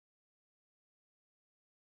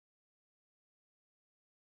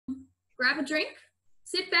grab a drink,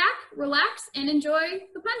 sit back, relax, and enjoy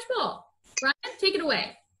the Punch Bowl. Bryan, take it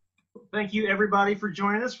away. Thank you, everybody, for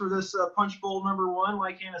joining us for this Punch Bowl #1.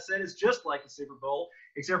 Like Hannah said, it's just like a Super Bowl,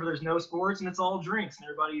 except for there's no sports and it's all drinks. And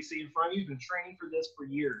everybody you see in front of you has been training for this for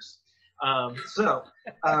years.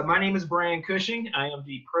 My name is Bryan Cushing. I am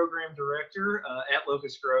the program director at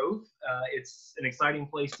Locust Grove. It's an exciting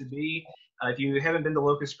place to be. If you haven't been to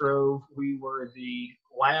Locust Grove, we were the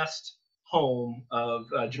last home of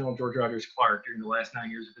General George Rogers Clark during the last 9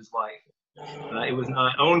 years of his life. It was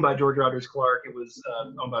not owned by George Rogers Clark. It was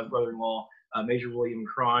owned by his brother-in-law, Major William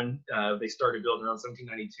Cron. They started building around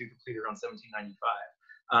 1792, completed around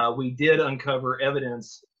 1795. We did uncover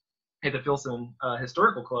evidence at the Filson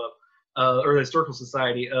Historical Club, or the Historical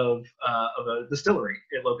Society of a distillery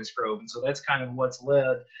at Locust Grove. And so that's kind of what's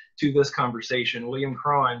led to this conversation. William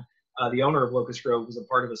Cron, the owner of Locust Grove, was a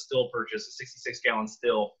part of a still purchase, a 66-gallon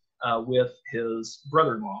still, with his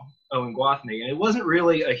brother-in-law, Owen Gwathney. And it wasn't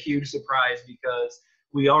really a huge surprise because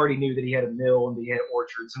we already knew that he had a mill and that he had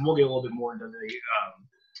orchards. And we'll get a little bit more into the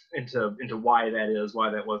into why that is,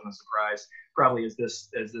 why that wasn't a surprise, probably as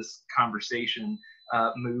this conversation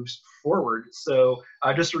moves forward. So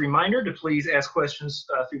just a reminder to please ask questions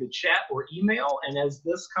through the chat or email. And as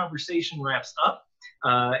this conversation wraps up,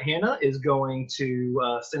 Hannah is going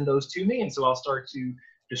to send those to me. And so I'll start to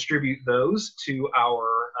distribute those to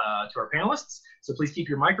our panelists. So please keep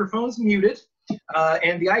your microphones muted.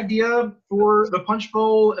 And the idea for the Punch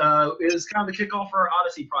Bowl is kind of the kickoff for our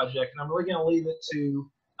Odyssey project. And I'm really going to leave it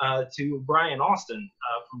to Bryan Austin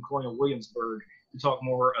from Colonial Williamsburg to talk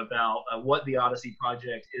more about what the Odyssey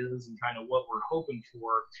project is and kind of what we're hoping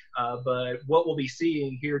for. But what we'll be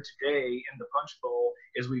seeing here today in the Punch Bowl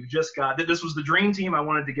is we've just got, this was the dream team I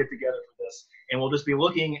wanted to get together for this. And we'll just be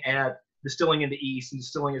looking at distilling in the east and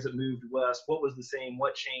distilling as it moved west. What was the same?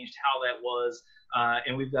 What changed? How that was?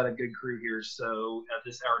 And we've got a good crew here, so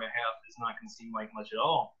this hour and a half is not going to seem like much at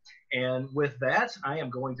all. And with that, I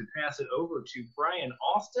am going to pass it over to Bryan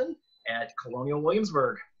Austin at Colonial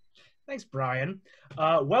Williamsburg. Thanks, Bryan.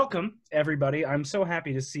 Welcome, everybody. I'm so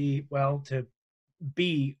happy to see, to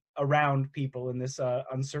be around people in this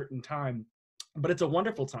uncertain time. But it's a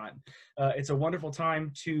wonderful time. It's a wonderful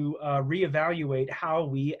time to reevaluate how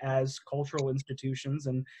we as cultural institutions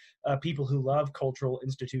and people who love cultural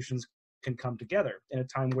institutions can come together in a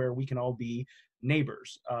time where we can all be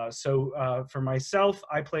neighbors. So for myself,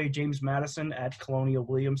 I play James Madison at Colonial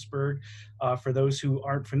Williamsburg. For those who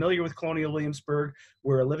aren't familiar with Colonial Williamsburg,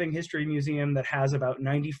 we're a living history museum that has about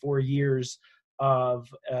 94 years of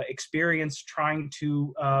experience trying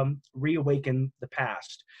to reawaken the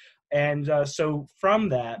past. And so from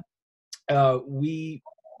that, we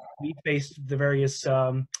faced the various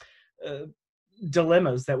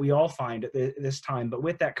dilemmas that we all find at this time. But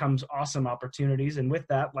with that comes awesome opportunities. And with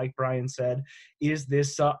that, like Bryan said, is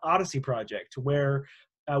this Odyssey project where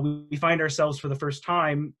we find ourselves for the first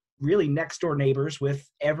time really next door neighbors with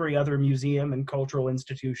every other museum and cultural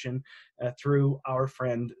institution through our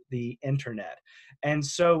friend, the internet. And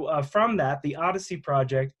so from that, the Odyssey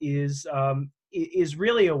project is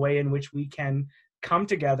really a way in which we can come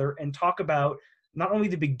together and talk about not only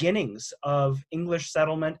the beginnings of English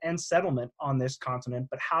settlement and settlement on this continent,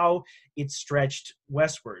 but how it stretched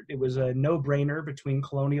westward. It was a no-brainer between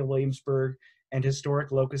Colonial Williamsburg and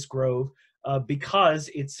historic Locust Grove because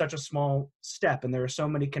it's such a small step and there are so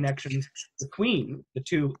many connections between the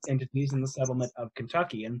two entities in the settlement of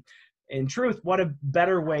Kentucky. And in truth, what a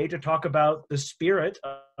better way to talk about the spirit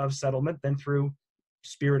of settlement than through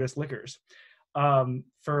spirituous liquors.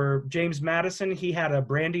 For James Madison, he had a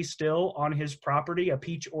brandy still on his property, a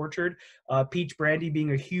peach orchard, peach brandy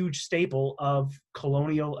being a huge staple of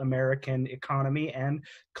colonial American economy and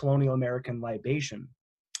colonial American libation.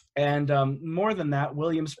 And more than that,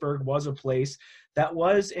 Williamsburg was a place that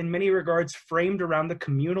was in many regards framed around the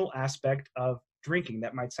communal aspect of drinking.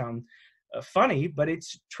 That might sound funny, but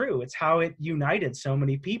it's true. It's how it united so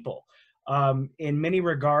many people. In many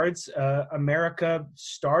regards, America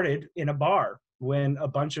started in a bar when a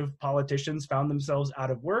bunch of politicians found themselves out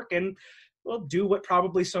of work and, do what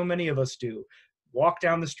probably so many of us do. Walk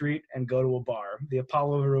down the street and go to a bar, the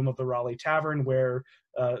Apollo Room of the Raleigh Tavern, where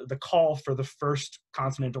the call for the first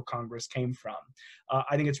Continental Congress came from.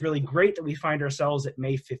 I think it's really great that we find ourselves at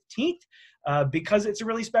May 15th because it's a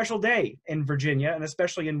really special day in Virginia and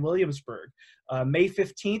especially in Williamsburg. May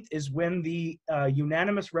 15th is when the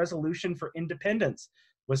unanimous resolution for independence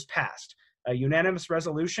was passed. A unanimous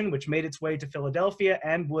resolution which made its way to Philadelphia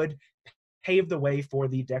and would pave the way for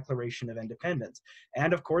the Declaration of Independence.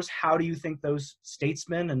 And of course, how do you think those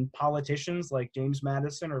statesmen and politicians like James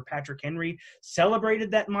Madison or Patrick Henry celebrated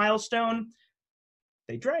that milestone?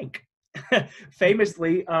 They drank.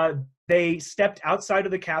 famously, they stepped outside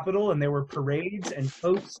of the Capitol, and there were parades and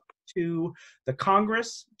toasts to the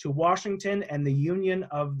Congress, to Washington, and the Union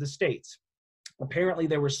of the States. Apparently,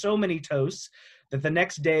 there were so many toasts that the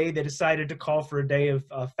next day they decided to call for a day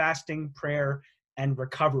of fasting, prayer, and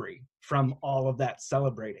recovery from all of that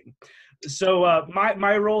celebrating. So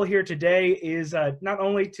my role here today is not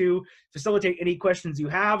only to facilitate any questions you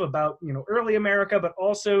have about early America, but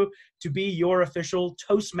also to be your official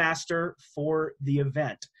Toastmaster for the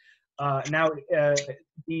event. Now,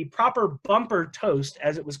 the proper bumper toast,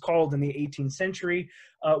 as it was called in the 18th century,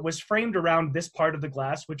 was framed around this part of the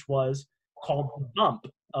glass, which was called the bump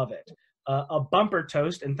of it. A bumper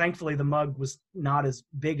toast, and thankfully the mug was not as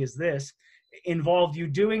big as this, involved you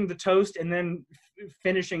doing the toast and then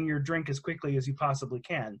finishing your drink as quickly as you possibly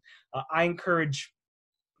can. I encourage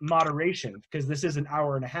moderation because this is an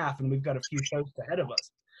hour and a half and we've got a few toasts ahead of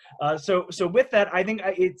us. So with that, I think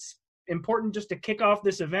it's important just to kick off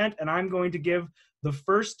this event, and I'm going to give the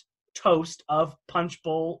first toast of Punch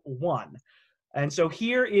Bowl 1. And so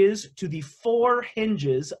here is to the 4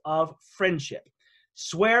 hinges of friendship: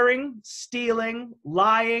 swearing, stealing,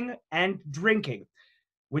 lying, and drinking.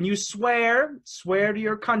 When you swear, swear to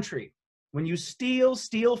your country. When you steal,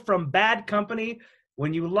 steal from bad company.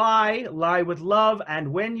 When you lie, lie with love.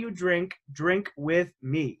 And when you drink, drink with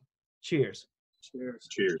me. Cheers. Cheers.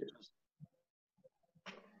 Cheers.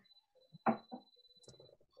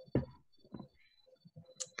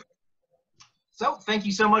 So thank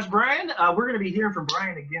you so much, Bryan. We're going to be hearing from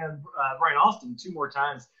Bryan again, Bryan Austin, 2 more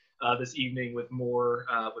times this evening with more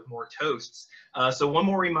toasts. So one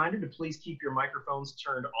more reminder to please keep your microphones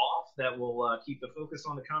turned off. That will keep the focus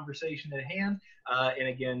on the conversation at hand. And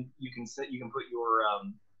again, you can put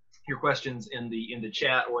your questions in the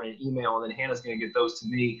chat or in an email, and then Hannah's going to get those to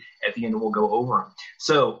me at the end, and we'll go over them.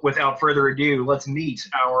 So without further ado, let's meet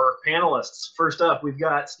our panelists. First up, we've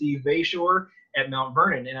got Steve Bashore at Mount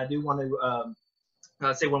Vernon, and I do want to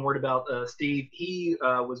say one word about Steve. He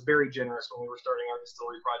was very generous when we were starting our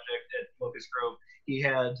distillery project at Locust Grove. He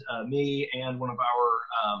had me and one of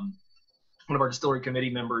our distillery committee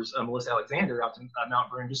members, Melissa Alexander, out to Mount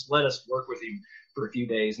Vernon, just let us work with him for a few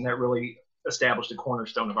days, and that really established a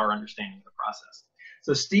cornerstone of our understanding of the process.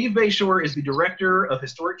 So Steve Bashore is the Director of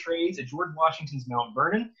Historic Trades at George Washington's Mount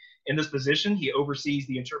Vernon. In this position, he oversees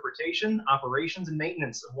the interpretation, operations, and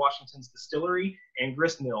maintenance of Washington's distillery and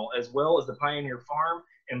grist mill, as well as the Pioneer Farm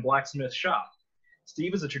and blacksmith shop.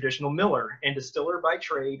 Steve is a traditional miller and distiller by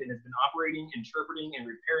trade and has been operating, interpreting, and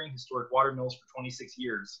repairing historic water mills for 26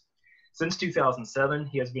 years. Since 2007,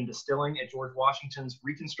 he has been distilling at George Washington's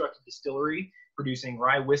reconstructed distillery, producing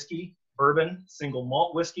rye whiskey, bourbon, single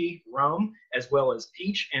malt whiskey, rum, as well as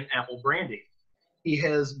peach and apple brandy. He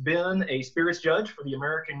has been a spirits judge for the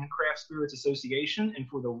American Craft Spirits Association and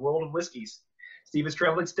for the World of Whiskeys. Steve has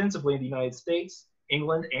traveled extensively in the United States,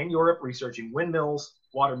 England, and Europe, researching windmills,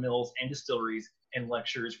 water mills, and distilleries, and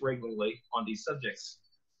lectures regularly on these subjects.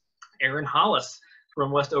 Aaron Hollis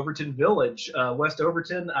from West Overton Village. West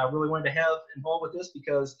Overton, I really wanted to have involved with this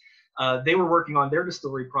because they were working on their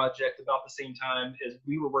distillery project about the same time as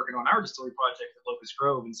we were working on our distillery project at Locust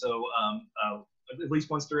Grove. And so at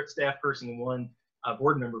least one staff person and one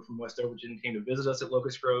board member from West Overton came to visit us at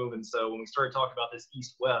Locust Grove. And so when we started talking about this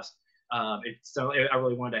east-west, I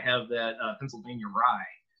really wanted to have that Pennsylvania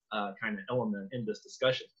rye kind of element in this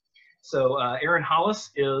discussion. So Aaron Hollis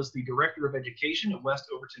is the Director of Education at West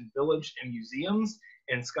Overton Village and Museums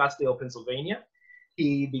in Scottsdale, Pennsylvania.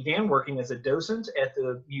 He began working as a docent at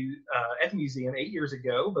the museum 8 years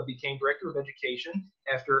ago, but became Director of Education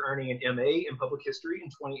after earning an MA in Public History in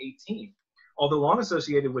 2018. Although long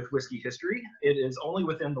associated with whiskey history, it is only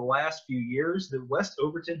within the last few years that West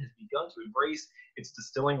Overton has begun to embrace its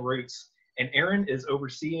distilling roots, and Aaron is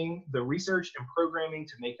overseeing the research and programming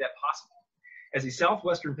to make that possible. As a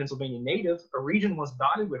southwestern Pennsylvania native, a region once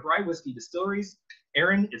dotted with rye whiskey distilleries,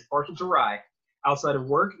 Aaron is partial to rye. Outside of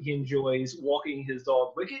work, he enjoys walking his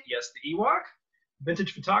dog Wicket, yes, the Ewok,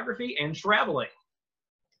 vintage photography, and traveling.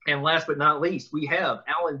 And last but not least, we have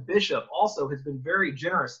Alan Bishop, also has been very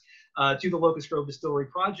generous to the Locust Grove Distillery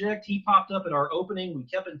Project. He popped up at our opening, we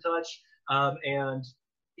kept in touch, and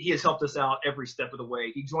he has helped us out every step of the way.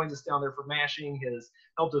 He joins us down there for mashing, has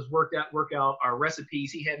helped us work out our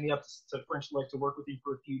recipes. He had me up to French Lick to work with him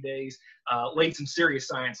for a few days, laid some serious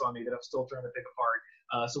science on me that I'm still trying to pick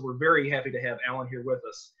apart. So we're very happy to have Alan here with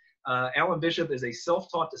us. Alan Bishop is a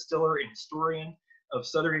self-taught distiller and historian of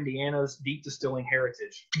Southern Indiana's deep distilling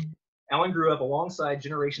heritage. Alan grew up alongside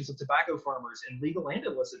generations of tobacco farmers and legal and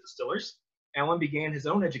illicit distillers. Alan began his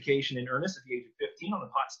own education in earnest at the age of 15 on the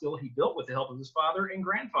pot still he built with the help of his father and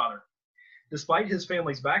grandfather. Despite his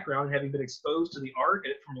family's background and having been exposed to the art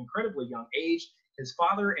from an incredibly young age, his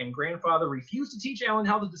father and grandfather refused to teach Alan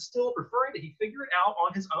how to distill, preferring that he figure it out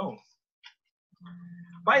on his own.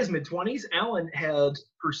 By his mid-20s, Alan had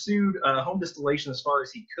pursued home distillation as far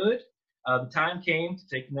as he could. The time came to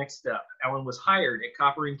take the next step. Alan was hired at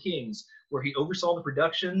Copper and Kings, where he oversaw the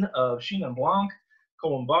production of Chenin Blanc,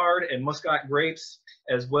 Colombard, and Muscat grapes,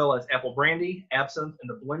 as well as apple brandy, absinthe, and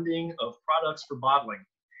the blending of products for bottling.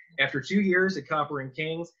 After 2 years at Copper and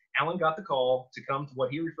Kings, Alan got the call to come to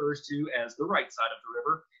what he refers to as the right side of the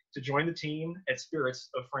river to join the team at Spirits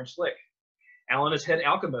of French Lick. Alan is head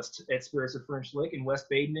alchemist at Spirits of French Lick in West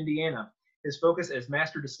Baden, Indiana. His focus as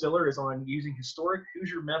master distiller is on using historic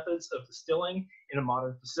Hoosier methods of distilling in a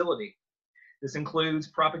modern facility. This includes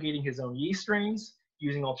propagating his own yeast strains,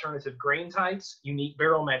 using alternative grain types, unique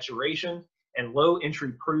barrel maturation, and low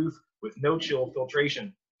entry proof with no chill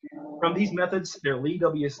filtration. From these methods, their Lee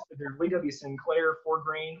W. Sinclair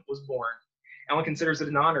 4-grain was born. Alan considers it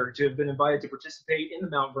an honor to have been invited to participate in the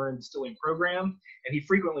Mount Vernon distilling program, and he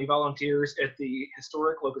frequently volunteers at the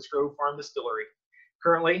historic Locust Grove Farm Distillery.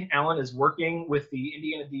 Currently, Alan is working with the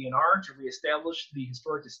Indiana DNR to reestablish the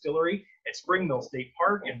historic distillery at Spring Mill State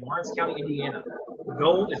Park in Lawrence County, Indiana. The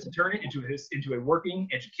goal is to turn it into a working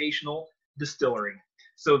educational distillery.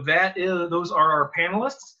 So those are our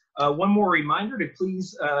panelists. One more reminder to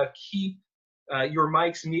please keep your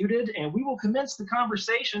mics muted, and we will commence the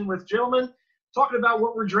conversation with gentlemen talking about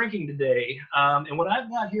what we're drinking today. And what I've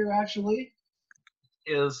got here actually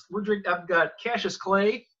is I've got Cassius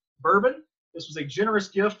Clay bourbon. This was a generous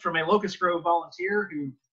gift from a Locust Grove volunteer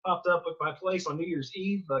who popped up at my place on New Year's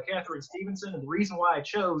Eve, Catherine Stevenson. And the reason why I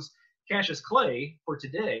chose Cassius Clay for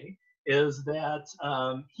today is that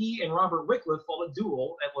he and Robert Wycliffe fought a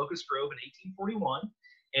duel at Locust Grove in 1841.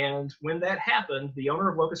 And when that happened, the owner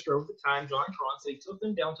of Locust Grove at the time, John Tronce, took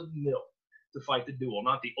them down to the mill to fight the duel.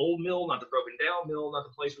 Not the old mill, not the broken down mill, not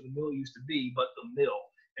the place where the mill used to be, but the mill.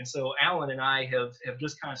 And so Alan and I have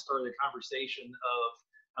just kind of started a conversation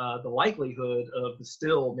of the likelihood of the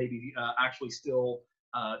still maybe actually still,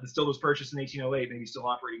 the still was purchased in 1808, maybe still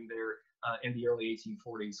operating there in the early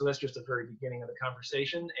 1840s. So that's just the very beginning of the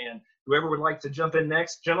conversation. And whoever would like to jump in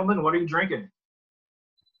next, gentlemen, what are you drinking?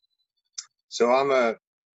 So I'm a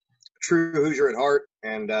true Hoosier at heart,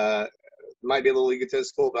 and might be a little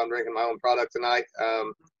egotistical, but I'm drinking my own product tonight.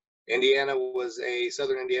 Southern Indiana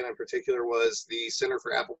in particular, was the center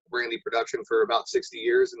for apple brandy production for about 60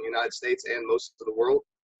 years in the United States and most of the world.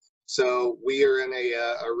 So we are in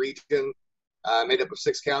a region made up of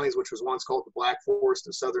 6 counties, which was once called the Black Forest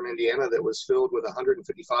of Southern Indiana, that was filled with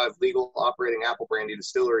 155 legal operating apple brandy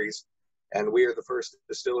distilleries. And we are the first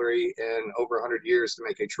distillery in over 100 years to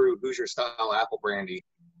make a true Hoosier-style apple brandy.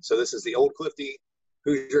 So this is the Old Clifty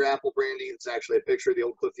Hoosier apple brandy. It's actually a picture of the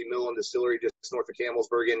Old Clifty Mill and Distillery just north of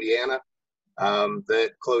Campbellsburg, Indiana,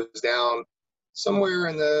 that closed down somewhere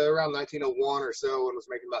in around 1901 or so, and was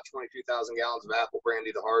making about 22,000 gallons of apple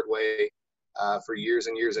brandy the hard way for years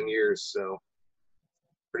and years and years. So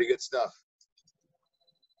pretty good stuff.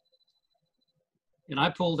 And I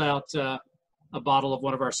pulled out a bottle of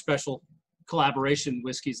one of our special collaboration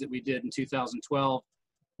whiskeys that we did in 2012.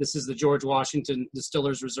 This is the George Washington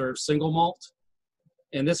Distillers Reserve Single Malt.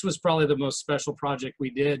 And this was probably the most special project we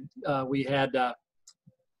did. We had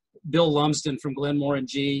Bill Lumsden from Glenmore and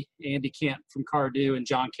G, Andy Kent from Cardew, and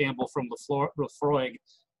John Campbell from Lefroy,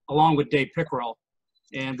 along with Dave Pickerel.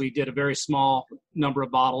 And we did a very small number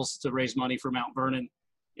of bottles to raise money for Mount Vernon.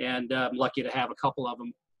 And I'm lucky to have a couple of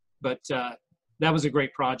them. But that was a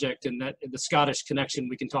great project, and that the Scottish connection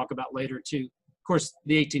we can talk about later too. Of course,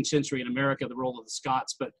 the 18th century in America, the role of the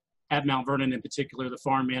Scots, but at Mount Vernon in particular, the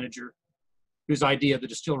farm manager whose idea the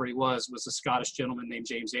distillery was a Scottish gentleman named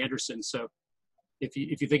James Anderson. So if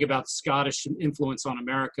you think about Scottish influence on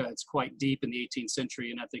America, it's quite deep in the 18th century,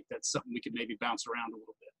 and I think that's something we could maybe bounce around a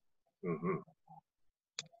little bit. Mm-hmm.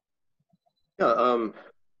 Yeah,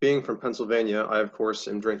 being from Pennsylvania, I of course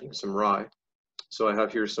am drinking some rye. So I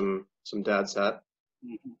have here some Dad's Hat.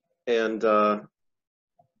 Mm-hmm. And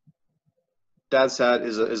Dad's Hat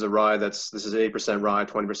is a rye this is 80% rye,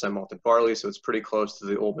 20% malted barley, so it's pretty close to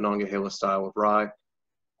the old Monongahela style of rye.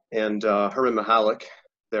 And Herman Mihalik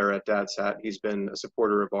there at Dad's Hat, he's been a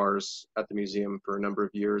supporter of ours at the museum for a number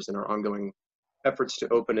of years in our ongoing efforts to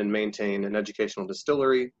open and maintain an educational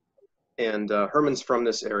distillery. And Herman's from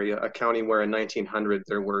this area, a county where in 1900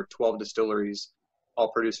 there were 12 distilleries all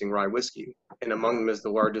producing rye whiskey, and among them is the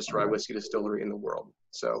largest rye whiskey distillery in the world.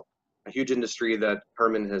 So a huge industry that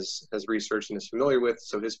Herman has researched and is familiar with.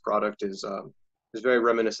 So his product is very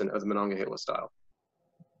reminiscent of the Monongahela style.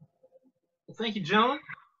 Well, thank you, gentlemen.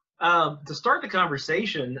 To start the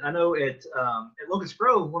conversation, I know at Locust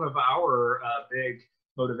Grove, one of our big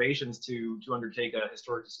motivations to undertake a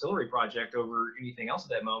historic distillery project over anything else at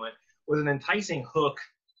that moment was an enticing hook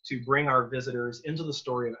to bring our visitors into the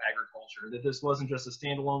story of agriculture. That this wasn't just a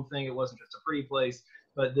standalone thing, it wasn't just a pretty place,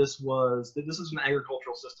 but this was an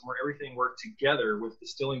agricultural system where everything worked together, with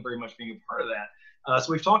distilling very much being a part of that.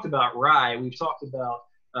 So we've talked about rye, we've talked about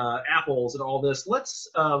apples and all this. Let's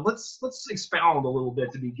expound a little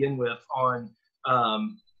bit to begin with on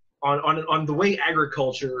the way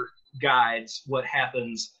agriculture guides what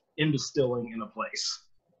happens in distilling in a place.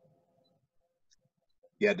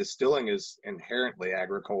 Yeah, distilling is inherently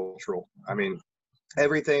agricultural. I mean,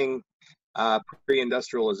 everything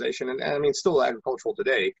pre-industrialization, and I mean still agricultural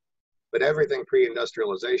today, but everything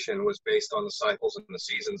pre-industrialization was based on the cycles and the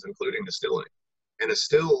seasons, including distilling. And a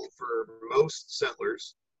still, for most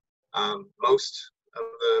settlers, most of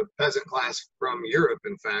the peasant class from Europe,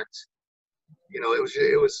 in fact, you know, it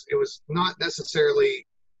was not necessarily,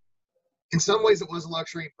 in some ways it was a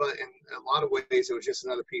luxury, but in a lot of ways it was just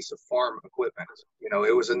another piece of farm equipment. You know,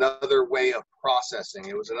 it was another way of processing.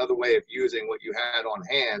 It was another way of using what you had on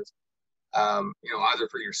hand, you know, either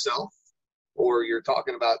for yourself, or you're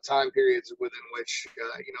talking about time periods within which,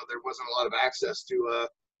 you know, there wasn't a lot of access to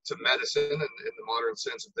medicine in the modern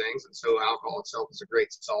sense of things. And so alcohol itself is a great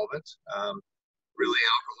solvent. Really,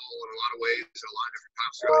 alcohol in a lot of ways, in a lot of different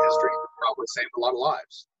times throughout history, probably saved a lot of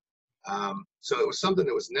lives. So it was something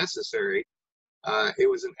that was necessary. It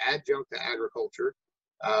was an adjunct to agriculture.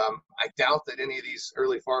 I doubt that any of these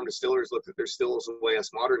early farm distillers looked at their stills the way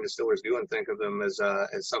us modern distillers do and think of them as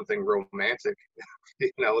something romantic.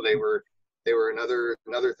 You know, they were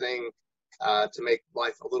another thing to make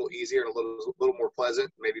life a little easier and a little more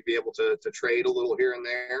pleasant. Maybe be able to trade a little here and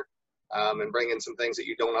there, and bring in some things that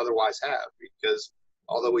you don't otherwise have. Because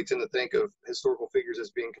although we tend to think of historical figures as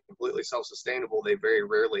being completely self-sustainable, they very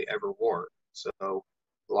rarely ever were. So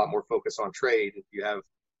a lot more focus on trade. If you have,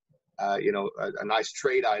 you know, a nice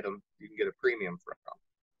trade item, you can get a premium from.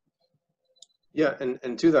 Yeah,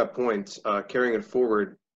 and to that point, carrying it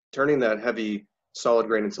forward, turning that heavy solid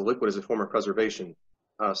grain into liquid is a form of preservation.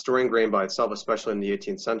 Storing grain by itself, especially in the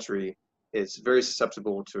 18th century, is very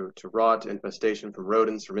susceptible to rot, infestation from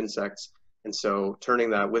rodents, from insects. And so turning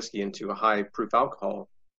that whiskey into a high proof alcohol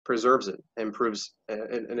preserves it,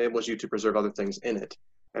 it enables you to preserve other things in it.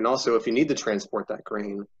 And also, if you need to transport that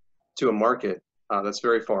grain to a market that's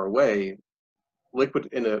very far away, grain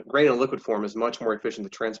in a liquid form is much more efficient to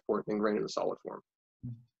transport than grain in a solid form.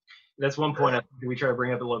 That's one point I think we try to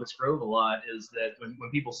bring up at Locust Grove a lot, is that when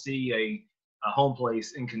people see a home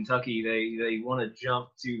place in Kentucky, they want to jump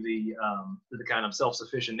to the kind of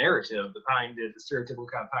self-sufficient narrative, the stereotypical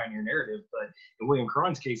kind of pioneer narrative. But in William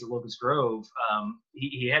Cron's case at Locust Grove,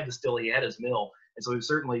 he had his mill, and so he was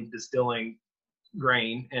certainly distilling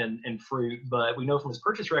grain and fruit. But we know from his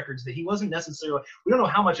purchase records that he wasn't necessarily, we don't know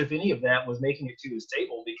how much, if any of that, was making it to his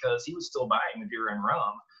table, because he was still buying Madeira and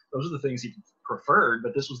rum. Those are the things he preferred,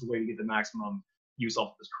 but this was the way to get the maximum use off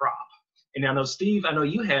of his crop. And now, Steve, I know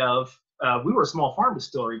you have, we were a small farm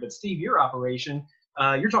distillery, but Steve, your operation,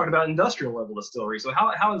 you're talking about industrial level distillery. So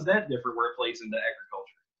how is that different where it plays into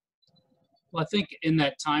agriculture? Well, I think in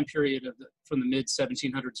that time period from the mid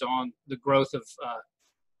 1700s on, the growth of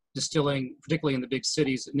distilling, particularly in the big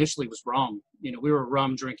cities, initially was rum. You know, we were a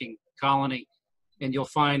rum drinking colony, and you'll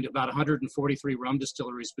find about 143 rum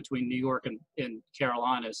distilleries between New York and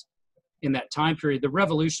Carolinas. In that time period, the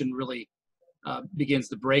revolution really begins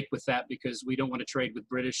to break with that, because we don't want to trade with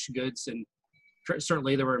British goods, and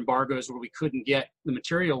certainly there were embargoes where we couldn't get the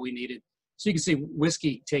material we needed. So you can see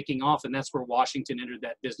whiskey taking off, and that's where Washington entered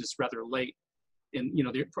that business rather late in, you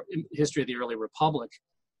know, the history of the early republic.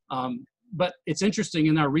 But it's interesting,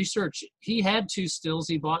 in our research, he had 2 stills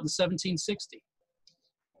he bought in 1760.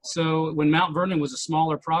 So when Mount Vernon was a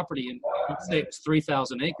smaller property, and let's say it was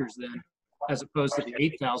 3,000 acres then, as opposed to the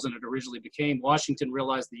 8,000 it originally became, Washington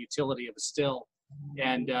realized the utility of a still.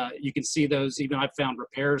 And you can see those, even I've found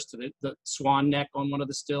repairs to the swan neck on one of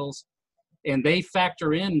the stills. And they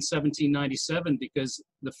factor in 1797, because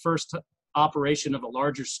the first operation of a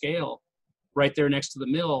larger scale right there next to the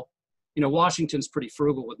mill, you know, Washington's pretty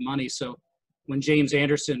frugal with money. So when James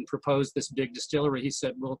Anderson proposed this big distillery, he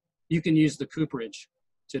said, well, you can use the cooperage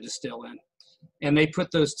to distill in. And they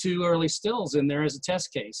put those 2 early stills in there as a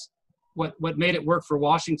test case. What made it work for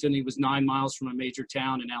Washington, he was 9 miles from a major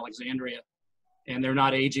town in Alexandria, and they're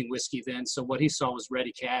not aging whiskey then. So what he saw was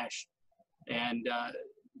ready cash. And,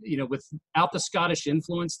 you know, without the Scottish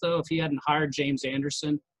influence, though, if he hadn't hired James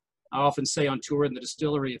Anderson, I often say on tour in the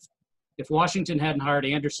distillery, if Washington hadn't hired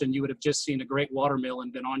Anderson, you would have just seen a great watermill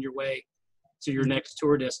and been on your way to your next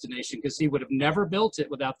tour destination, because he would have never built it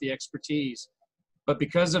without the expertise. But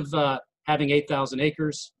because of having 8,000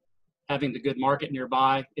 acres, having the good market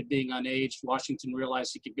nearby, it being unaged, Washington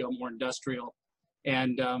realized he could go more industrial.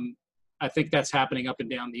 And I think that's happening up and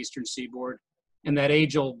down the eastern seaboard. And that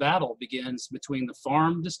age-old battle begins between the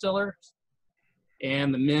farm distillers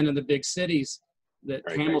and the men in the big cities that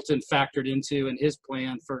Hamilton factored into in his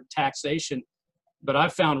plan for taxation. But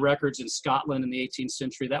I've found records in Scotland in the 18th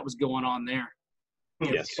century that was going on there.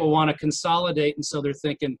 You know, people want to consolidate, and so they're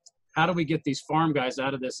thinking, how do we get these farm guys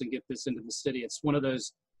out of this and get this into the city? It's one of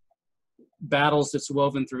those battles that's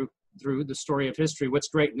woven through the story of history. What's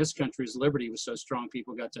great in this country is liberty was so strong,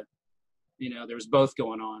 people got to, you know, there was both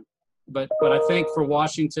going on. But I think for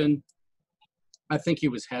Washington, I think he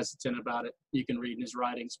was hesitant about it. You can read in his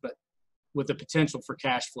writings, but with the potential for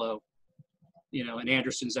cash flow, you know, and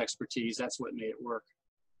Anderson's expertise, that's what made it work.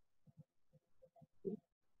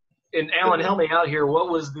 And Alan, help me out here. What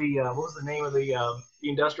was the name of the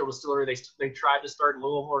industrial distillery they tried to start in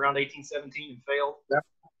Louisville around 1817 and failed?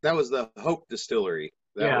 That was the Hope Distillery.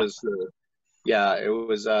 That Yeah. was it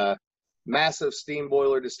was a massive steam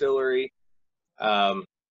boiler distillery,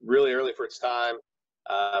 really early for its time.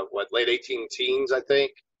 Late 18 teens, I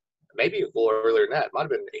think. Maybe a little earlier than that. It might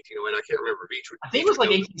have been 1808. I can't remember each. I think it was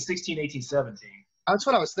like 1816, 1817. That's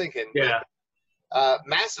what I was thinking. Yeah.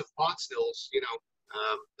 Massive pot stills, you know,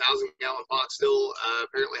 1,000-gallon pot still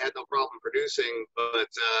apparently had no problem producing, but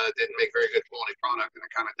didn't make very good quality product, and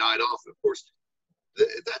it kind of died off. And of course,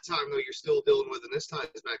 at that time, though, you're still dealing with, and this ties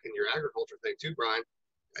back in your agriculture thing too, Brian.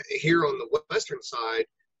 Here on the western side,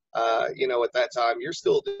 you know, at that time, you're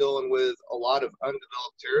still dealing with a lot of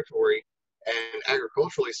undeveloped territory, and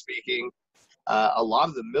agriculturally speaking, a lot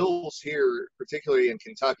of the mills here, particularly in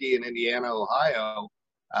Kentucky and Indiana, Ohio,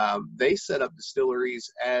 they set up distilleries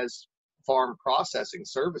as farm processing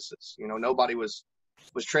services. You know, nobody was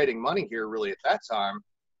trading money here really at that time.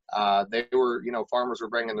 They were, you know, farmers were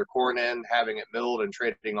bringing their corn in, having it milled and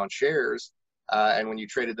trading on shares. And when you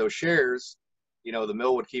traded those shares, you know, the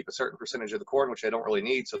mill would keep a certain percentage of the corn, which they don't really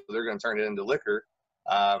need, so they're going to turn it into liquor.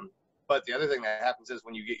 But the other thing that happens is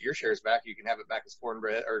when you get your shares back, you can have it back as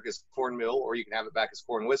cornbread or as cornmeal, or you can have it back as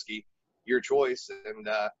corn whiskey, your choice. And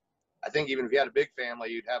I think even if you had a big family,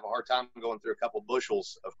 you'd have a hard time going through a couple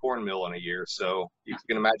bushels of cornmeal in a year. So you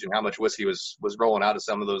can imagine how much whiskey was rolling out of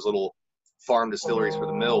some of those little farm distilleries for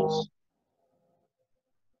the mills.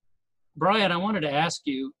 Brian, I wanted to ask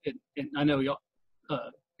you, and I know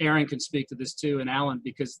Aaron can speak to this too, and Alan,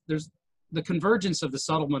 because there's the convergence of the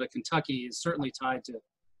settlement of Kentucky is certainly tied to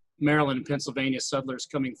Maryland and Pennsylvania settlers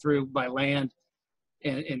coming through by land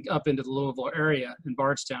and up into the Louisville area and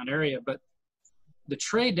Bardstown area. But the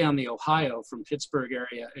trade down the Ohio from Pittsburgh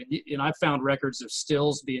area, and I found records of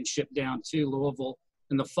stills being shipped down to Louisville,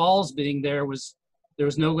 and the falls being there was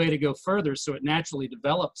no way to go further, so it naturally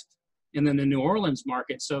developed. And then the New Orleans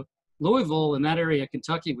market. So Louisville in that area of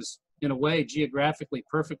Kentucky was, in a way, geographically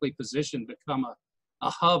perfectly positioned to become a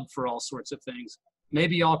hub for all sorts of things.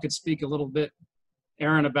 Maybe y'all could speak a little bit,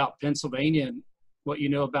 Aaron, about Pennsylvania and what you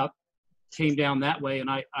know about came down that way. And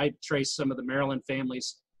I traced some of the Maryland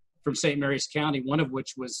families from St. Mary's County, one of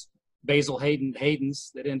which was Basil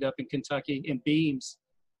Hayden's that end up in Kentucky, and Beams.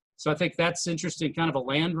 So I think that's interesting, kind of a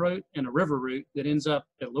land route and a river route that ends up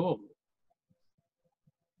at Louisville.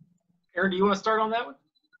 Aaron, do you want to start on that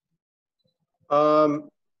one?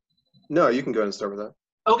 No, you can go ahead and start with that.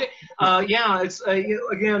 Okay. Yeah, it's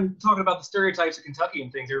again talking about the stereotypes of Kentucky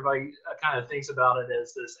and things. Everybody kind of thinks about it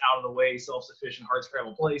as this out-of-the-way, self-sufficient,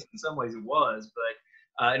 hard-scrambled place. In some ways, it was,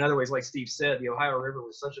 but in other ways, like Steve said, the Ohio River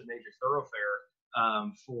was such a major thoroughfare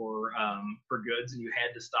for goods, and you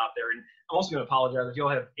had to stop there. And I'm also going to apologize if y'all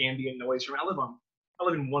have ambient noise from. I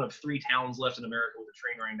live in one of 3 towns left in America with a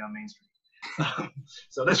train running down Main Street,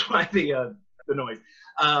 so that's why the noise.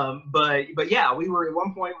 But yeah, we were at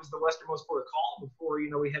one point, it was the westernmost port of call before,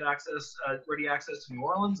 you know, we had ready access to New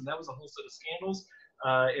Orleans, and that was a whole set of scandals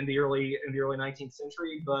in the early 19th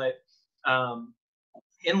century. But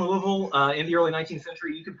in Louisville, in the early 19th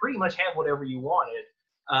century, you could pretty much have whatever you wanted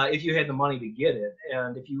if you had the money to get it.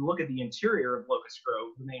 And if you look at the interior of Locust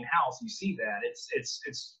Grove, the main house, you see that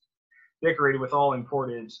it's decorated with all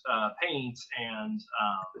imported paint and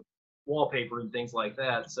wallpaper and things like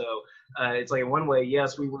that. So it's like, in one way,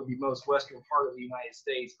 yes, we were the most western part of the United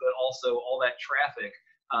States, but also all that traffic,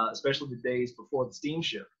 especially the days before the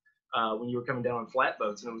steamship, when you were coming down on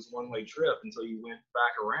flatboats and it was a one-way trip until you went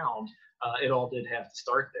back around, it all did have to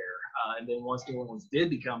start there. And then once New Orleans did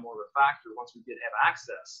become more of a factor, once we did have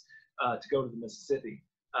access to go to the Mississippi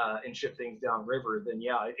and ship things downriver, then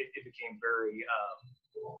yeah, it became very,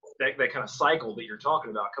 that kind of cycle that you're talking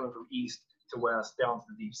about, coming from east to west down to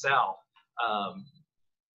the deep south.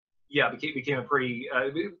 Yeah, became a pretty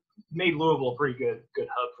made Louisville a pretty good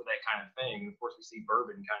hub for that kind of thing. Of course, we see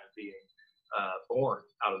bourbon kind of being born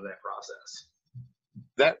out of that process.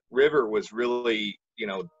 That river was really, you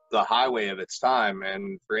know, the highway of its time,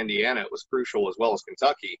 and for Indiana, it was crucial as well as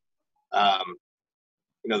Kentucky.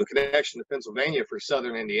 You know, the connection to Pennsylvania for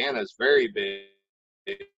southern Indiana is very big.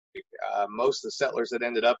 Most of the settlers that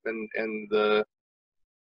ended up in the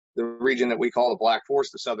region that we call the Black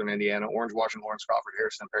Forest of southern Indiana, Orange, Washington, Lawrence, Crawford,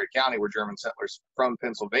 Harrison, and Perry County, were German settlers from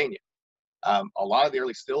Pennsylvania. A lot of the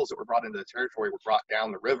early stills that were brought into the territory were brought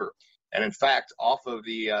down the river. And in fact, off of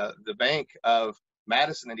the bank of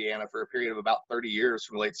Madison, Indiana, for a period of about 30 years,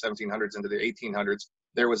 from the late 1700s into the 1800s,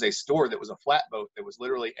 there was a store that was a flatboat that was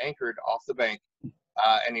literally anchored off the bank.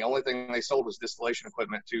 And the only thing they sold was distillation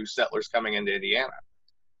equipment to settlers coming into Indiana.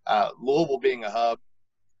 Louisville being a hub,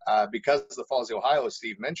 because of the Falls of the Ohio, as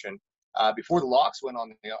Steve mentioned, before the locks went on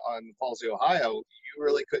the Falls of the Ohio, you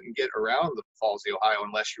really couldn't get around the Falls of the Ohio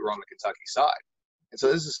unless you were on the Kentucky side. And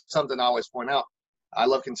so this is something I always point out. I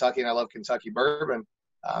love Kentucky and I love Kentucky bourbon,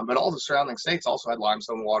 but all the surrounding states also had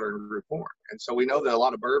limestone water and root corn. And so we know that a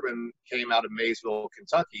lot of bourbon came out of Maysville,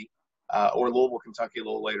 Kentucky, or Louisville, Kentucky a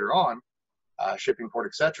little later on, Shippingport,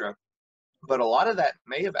 etc. But a lot of that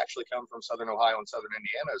may have actually come from southern Ohio and southern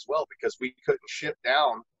Indiana as well, because we couldn't ship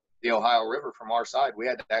down the Ohio River from our side. We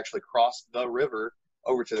had to actually cross the river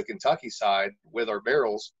over to the Kentucky side with our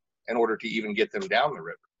barrels in order to even get them down the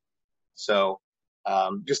river. So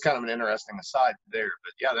just kind of an interesting aside there.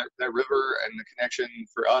 But yeah, that river and the connection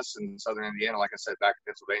for us in southern Indiana, like I said, back to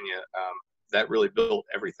Pennsylvania, that really built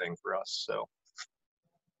everything for us. So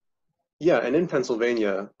yeah, and in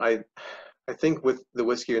Pennsylvania, I think with the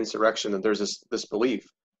whiskey insurrection that there's this belief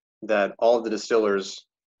that all of the distillers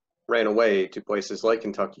ran away to places like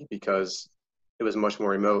Kentucky because it was much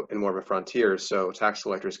more remote and more of a frontier, so tax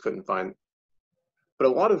collectors couldn't find. But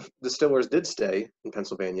a lot of distillers did stay in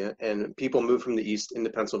Pennsylvania, and people moved from the east into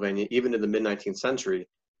Pennsylvania even in the mid-19th century.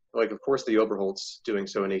 Like, of course, the Oberholtz doing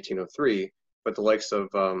so in 1803, but the likes of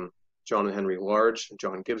John and Henry Large,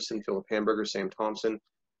 John Gibson, Philip Hamburger, Sam Thompson,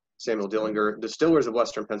 Samuel Dillinger, distillers of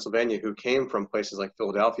Western Pennsylvania who came from places like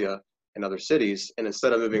Philadelphia and other cities, and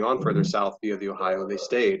instead of moving on further south via the Ohio, they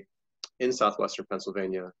stayed in southwestern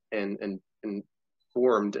Pennsylvania and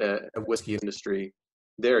formed a whiskey industry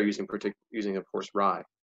there using of course rye.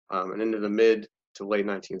 And into the mid to late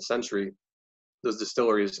 19th century, those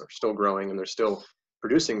distilleries are still growing and they're still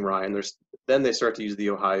producing rye, and then they start to use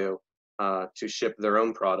the Ohio to ship their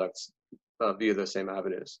own products via those same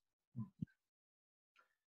avenues.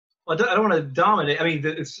 Well, I don't want to dominate. I mean,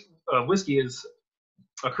 whiskey is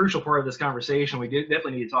a crucial part of this conversation. We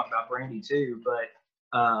definitely need to talk about brandy too, but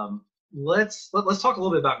let's talk a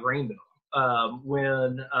little bit about grain bill.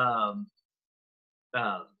 When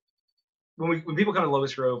people come to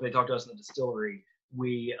Locust Grove, they talk to us in the distillery.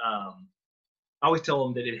 We always tell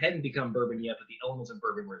them that it hadn't become bourbon yet, but the elements of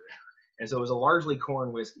bourbon were there, and so it was a largely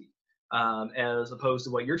corn whiskey, as opposed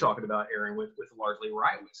to what you're talking about, Aaron, with largely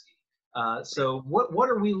rye whiskey. So what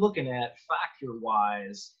are we looking at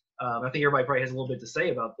factor-wise? I think everybody probably has a little bit to say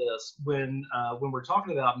about this when we're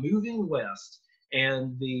talking about moving west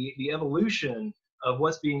and the evolution of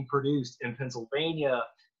what's being produced in Pennsylvania,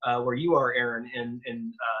 where you are, Aaron, and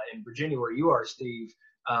in Virginia, where you are, Steve.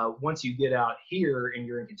 Once you get out here and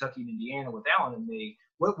you're in Kentucky and Indiana with Alan and me,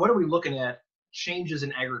 what are we looking at changes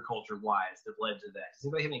in agriculture-wise that led to that? Does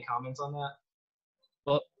anybody have any comments on that?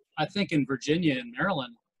 Well, I think in Virginia and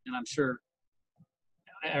Maryland, and I'm sure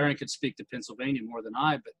Aaron could speak to Pennsylvania more than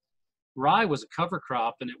I, but rye was a cover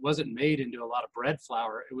crop and it wasn't made into a lot of bread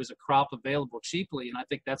flour. It was a crop available cheaply, and I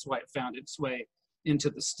think that's why it found its way into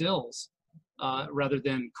the stills rather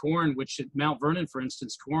than corn, which at Mount Vernon, for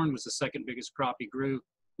instance, corn was the second biggest crop he grew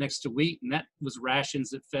next to wheat, and that was rations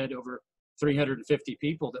that fed over 350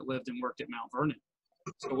 people that lived and worked at Mount Vernon.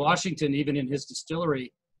 So Washington, even in his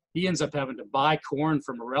distillery, he ends up having to buy corn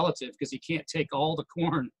from a relative because he can't take all the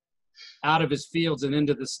corn out of his fields and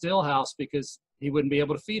into the still house because he wouldn't be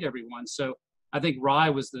able to feed everyone. So I think rye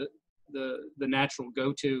was the natural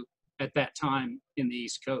go-to at that time in the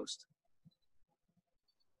East Coast.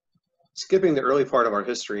 Skipping the early part of our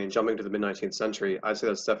history and jumping to the mid-19th century, I'd say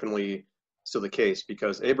that's definitely still the case,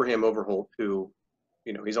 because Abraham Overholt, who,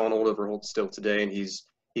 you know, he's on Old Overholt still today, and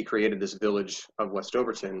he created this village of West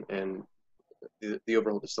Overton and the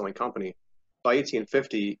Overholt Distilling Company. By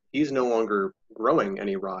 1850, he's no longer growing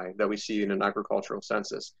any rye that we see in an agricultural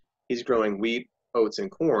census. He's growing wheat, oats,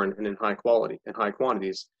 and corn, and in high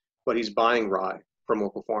quantities, but he's buying rye from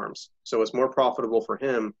local farms. So it's more profitable for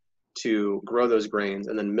him to grow those grains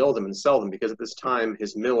and then mill them and sell them, because at this time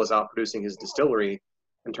his mill is outproducing his distillery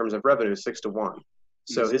in terms of revenue 6-1.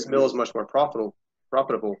 So his mill is much more profitable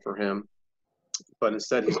for him, but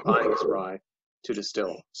instead he's buying this rye to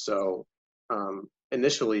distill. So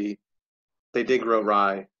initially they did grow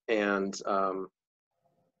rye, and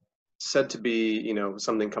said to be, you know,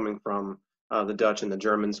 something coming from the Dutch and the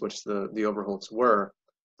Germans, which the Overholts were.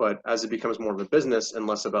 But as it becomes more of a business and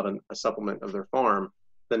less about a supplement of their farm,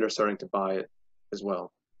 then they're starting to buy it as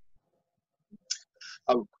well.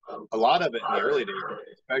 A lot of it in the early days,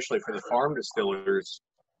 especially for the farm distillers,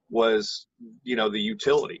 was, you know, the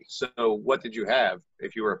utility. So what did you have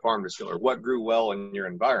if you were a farm distiller? What grew well in your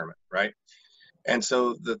environment, right? And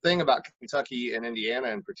so the thing about Kentucky and Indiana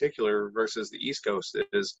in particular versus the East Coast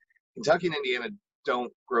is Kentucky and Indiana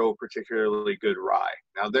don't grow particularly good rye.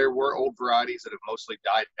 Now, there were old varieties that have mostly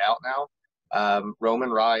died out now, Roman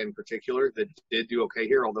rye in particular, that did do okay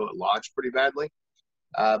here, although it lodged pretty badly.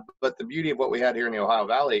 But the beauty of what we had here in the Ohio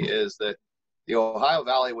Valley is that the Ohio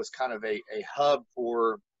Valley was kind of a hub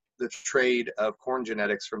for the trade of corn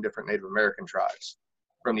genetics from different Native American tribes,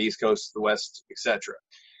 from the East Coast to the West, etc.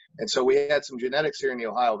 And so we had some genetics here in the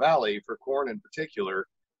Ohio Valley for corn in particular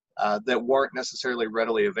that weren't necessarily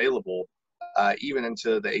readily available even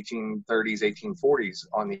into the 1830s, 1840s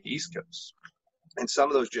on the East Coast. And some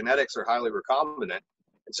of those genetics are highly recombinant,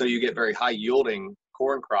 and so you get very high yielding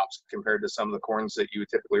corn crops compared to some of the corns that you would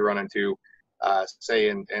typically run into, say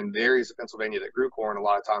in the areas of Pennsylvania that grew corn. A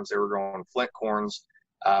lot of times they were growing flint corns,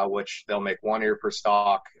 which they'll make 1 ear per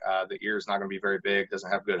stalk. The ear is not going to be very big,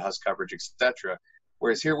 doesn't have good husk coverage, etc.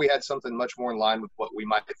 Whereas here we had something much more in line with what we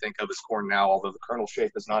might think of as corn now, although the kernel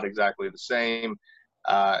shape is not exactly the same,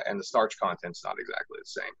 and the starch content's not exactly the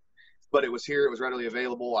same. But it was here, it was readily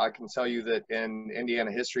available. I can tell you that in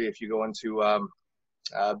Indiana history, if you go into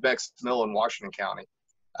Beck's Mill in Washington County,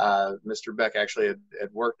 Mr. Beck actually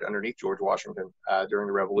had worked underneath George Washington during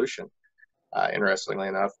the Revolution, interestingly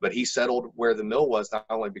enough. But he settled where the mill was, not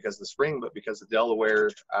only because of the spring, but because the Delaware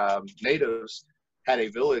natives had a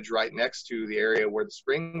village right next to the area where the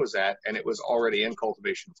spring was at, and it was already in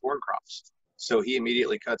cultivation of corn crops. So he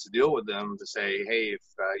immediately cuts a deal with them to say, hey, if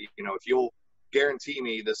if you'll guarantee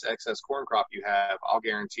me this excess corn crop you have, I'll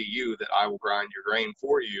guarantee you that I will grind your grain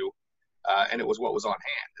for you. And it was what was on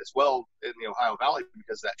hand as well in the Ohio Valley,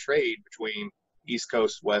 because that trade between East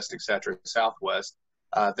Coast, West, etc., Southwest,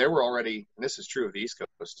 there were already, and this is true of the East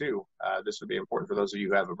Coast too, this would be important for those of you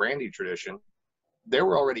who have a brandy tradition, there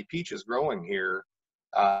were already peaches growing here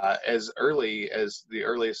as early as the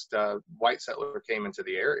earliest white settler came into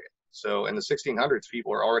the area. So in the 1600s,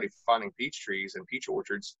 people are already finding peach trees and peach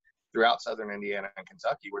orchards throughout southern Indiana and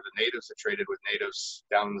Kentucky, where the natives had traded with natives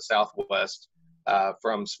down in the Southwest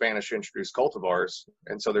from Spanish introduced cultivars.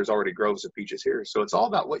 And so there's already groves of peaches here. So it's all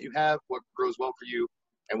about what you have, what grows well for you,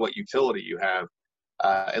 and what utility you have,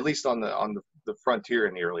 at least on the frontier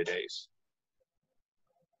in the early days.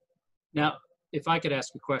 Now, if I could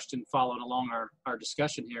ask a question following along our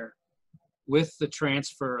discussion here, with the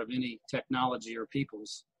transfer of any technology or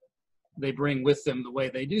peoples, they bring with them the way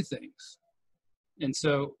they do things. And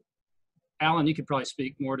so, Alan, you could probably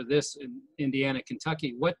speak more to this in Indiana,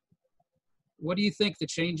 Kentucky. What do you think the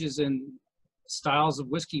changes in styles of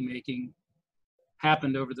whiskey making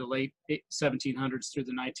happened over the late 1700s through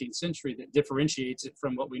the 19th century that differentiates it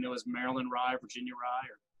from what we know as Maryland rye, Virginia rye,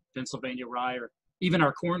 or Pennsylvania rye, or even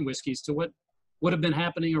our corn whiskeys, to what would have been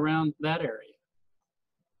happening around that area?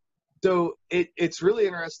 So it's really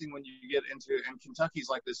interesting when you get into, and Kentucky's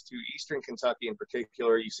like this too, Eastern Kentucky in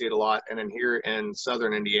particular, you see it a lot. And then here in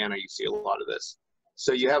Southern Indiana, you see a lot of this.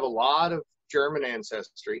 So you have a lot of German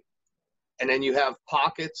ancestry, and then you have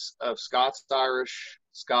pockets of Scots-Irish,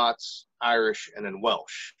 Scots, Irish, and then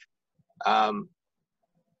Welsh. And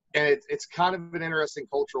it's kind of an interesting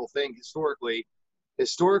cultural thing historically.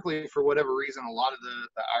 Historically, for whatever reason, a lot of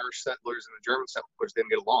the Irish settlers and the German settlers didn't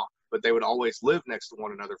get along, but they would always live next to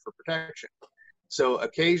one another for protection. So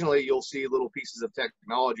occasionally you'll see little pieces of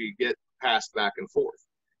technology get passed back and forth.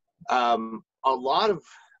 A lot of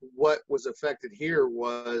what was affected here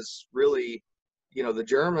was really, the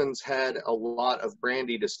Germans had a lot of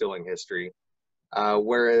brandy distilling history,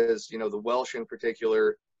 whereas, the Welsh in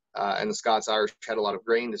particular and the Scots-Irish had a lot of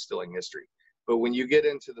grain distilling history. But when you get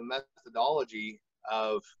into the methodology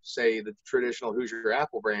of, say, the traditional Hoosier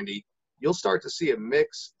apple brandy, you'll start to see a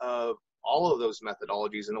mix of all of those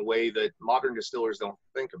methodologies in a way that modern distillers don't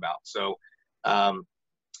think about. So a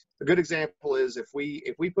good example is if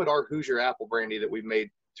we put our Hoosier apple brandy that we've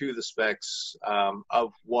made to the specs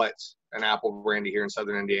of what an apple brandy here in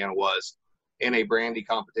Southern Indiana was in a brandy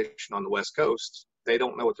competition on the West Coast, they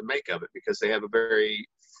don't know what to make of it because they have a very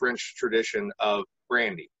French tradition of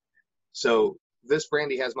brandy. So this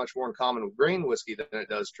brandy has much more in common with grain whiskey than it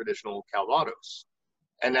does traditional Calvados.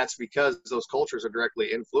 And that's because those cultures are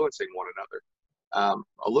directly influencing one another.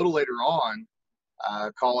 A little later on,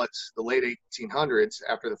 call it the late 1800s,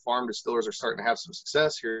 after the farm distillers are starting to have some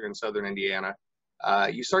success here in southern Indiana,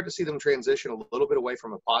 you start to see them transition a little bit away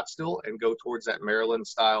from a pot still and go towards that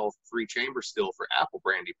Maryland-style three-chamber still for apple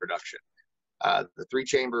brandy production. The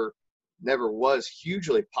three-chamber never was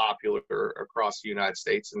hugely popular across the United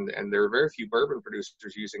States, and there are very few bourbon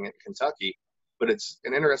producers using it in Kentucky, but it's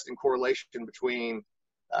an interesting correlation between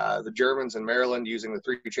the Germans in Maryland using the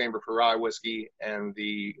three-chamber for rye whiskey and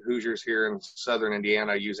the Hoosiers here in southern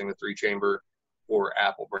Indiana using the three-chamber for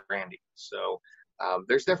apple brandy. So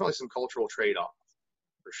there's definitely some cultural trade-off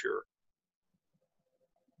for sure.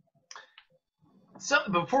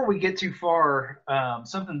 Before we get too far,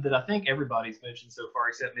 something that I think everybody's mentioned so far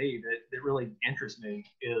except me that really interests me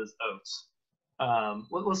is oats.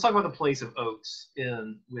 Let's talk about the place of oats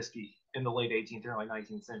in whiskey in the late 18th, early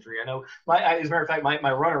 19th century. I know, as a matter of fact,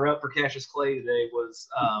 my runner-up for Cassius Clay today was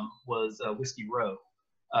Whiskey Row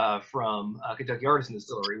from Kentucky Artisan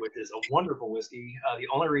Distillery, which is a wonderful whiskey. The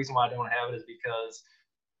only reason why I don't have it is because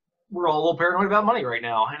we're all a little paranoid about money right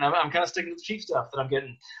now, and I'm kind of sticking to the cheap stuff that I'm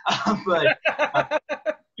getting. But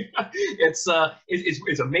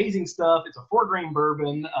it's amazing stuff. It's a 4-grain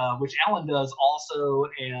bourbon, which Alan does also,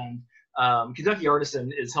 and Kentucky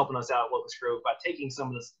Artisan is helping us out at Locust Grove by taking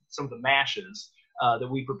some of the mashes that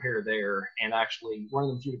we prepare there and actually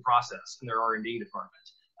running them through the process in their R&D department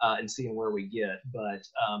and seeing where we get. But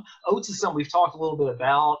oats is something we've talked a little bit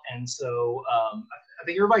about, and so I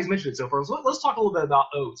think everybody's mentioned it so far. So let's talk a little bit about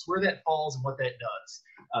oats, where that falls and what that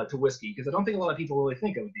does to whiskey, because I don't think a lot of people really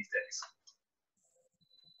think of it these days.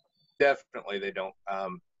 Definitely they don't.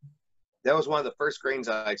 That was one of the first grains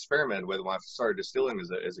I experimented with when I started distilling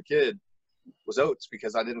as a kid, was oats,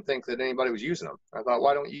 because I didn't think that anybody was using them. I thought,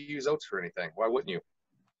 why don't you use oats for anything? Why wouldn't you?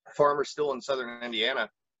 Farmers still in southern Indiana,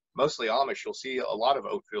 mostly Amish, you'll see a lot of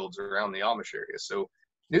oat fields around the Amish area. So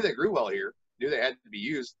knew they grew well here, knew they had to be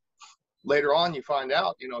used. Later on, you find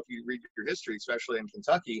out, if you read your history, especially in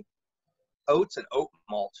Kentucky, oats and oat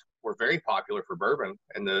malt were very popular for bourbon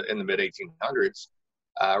in the mid 1800s,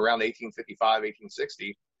 around 1855,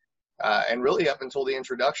 1860. And really up until the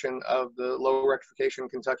introduction of the low rectification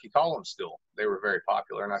Kentucky column still, they were very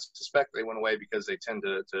popular. And I suspect they went away because they tend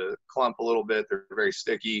to clump a little bit. They're very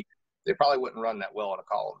sticky. They probably wouldn't run that well in a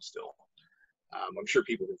column still. I'm sure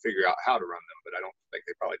people can figure out how to run them, but I don't think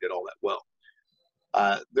they probably did all that well.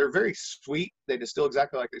 They're very sweet. They distill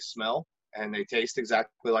exactly like they smell, and they taste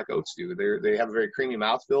exactly like oats do. They have a very creamy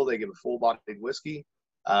mouthfeel. They give a full-bodied whiskey.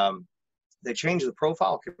 They change the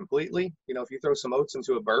profile completely. If you throw some oats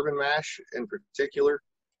into a bourbon mash in particular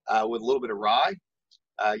with a little bit of rye,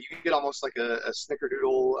 you get almost like a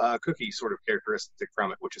snickerdoodle cookie sort of characteristic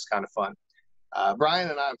from it, which is kind of fun. Bryan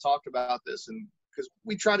and I have talked about this, and because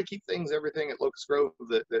we try to keep everything at Locust Grove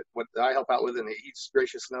that what I help out with, and he's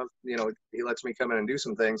gracious enough, he lets me come in and do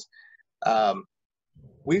some things.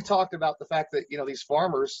 We've talked about the fact that, these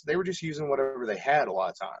farmers, they were just using whatever they had a lot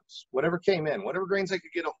of times, whatever came in, whatever grains they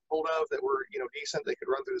could get a hold of that were, decent, they could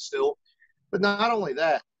run through the still. But not only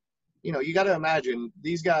that, you got to imagine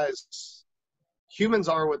these guys, humans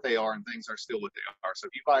are what they are and things are still what they are. So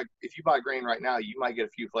if you buy grain right now, you might get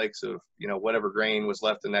a few flakes of, whatever grain was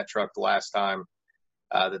left in that truck the last time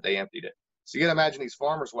that they emptied it. So you got to imagine these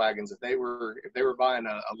farmers' wagons, if they were buying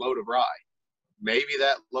a load of rye, maybe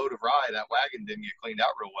that load of rye, that wagon didn't get cleaned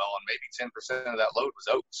out real well, and maybe 10% of that load was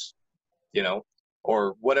oats,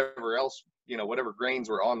 or whatever else, whatever grains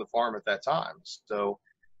were on the farm at that time. So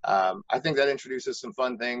I think that introduces some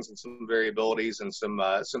fun things and some variabilities and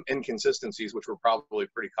some inconsistencies, which were probably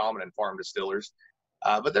pretty common in farm distillers.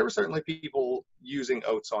 But there were certainly people using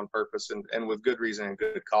oats on purpose and with good reason and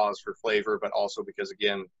good cause for flavor, but also because,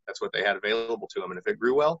 again, that's what they had available to them. And if it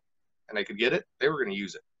grew well and they could get it, they were going to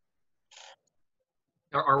use it.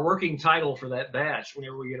 Our working title for that batch,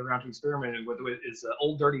 whenever we get around to experimenting with it, is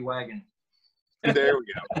Old Dirty Wagon. There we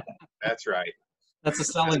go. That's right. That's a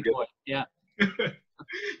selling point. Yeah.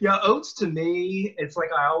 Yeah, oats to me, it's like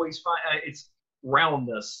I always find it's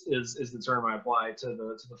roundness is the term I apply to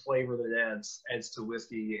the flavor that adds to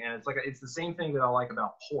whiskey, and it's the same thing that I like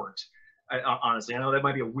about port. Honestly, I know that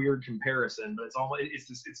might be a weird comparison, but it's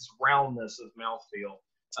this roundness of mouthfeel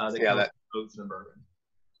that comes from oats and bourbon.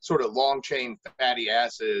 Sort of long chain fatty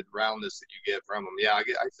acid roundness that you get from them. Yeah,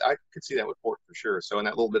 I could see that with port for sure. So, and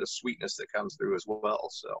that little bit of sweetness that comes through as well.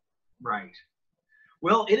 So, right.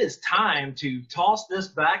 Well, it is time to toss this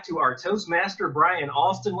back to our Toastmaster, Bryan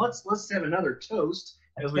Austin. Let's have another toast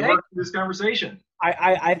as we work through this conversation.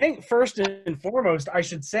 I think first and foremost, I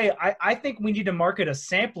should say, I think we need to market a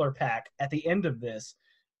sampler pack at the end of this,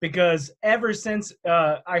 because ever since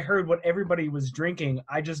I heard what everybody was drinking,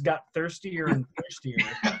 I just got thirstier and thirstier.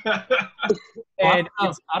 And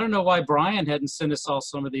I don't know why Bryan hadn't sent us all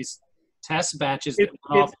some of these test batches that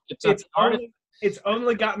went off. It's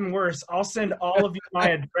only gotten worse. I'll send all of you my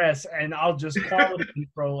address, and I'll just quality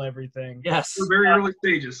control everything. Yes, we're very early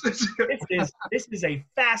stages. This is a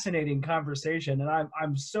fascinating conversation, and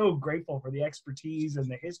I'm so grateful for the expertise and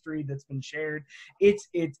the history that's been shared. It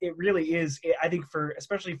really is. I think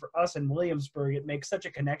especially for us in Williamsburg, it makes such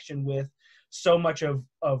a connection with so much of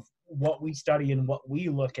what we study and what we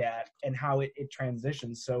look at and how it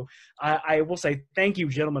transitions. So I will say thank you,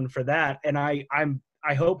 gentlemen, for that. And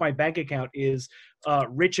I hope my bank account is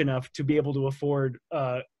rich enough to be able to afford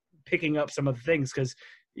picking up some of the things, because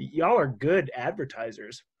y'all are good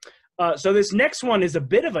advertisers. So this next one is a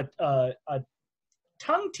bit of a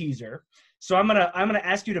tongue teaser. So I'm gonna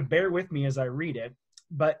ask you to bear with me as I read it.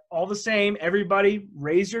 But all the same, everybody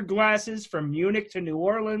raise your glasses from Munich to New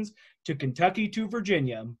Orleans to Kentucky to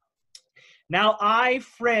Virginia. Now I,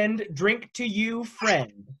 friend, drink to you,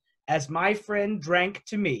 friend, as my friend drank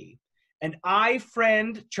to me. And I,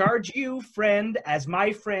 friend, charge you, friend, as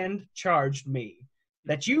my friend charged me.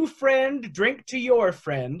 That you, friend, drink to your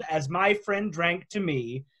friend, as my friend drank to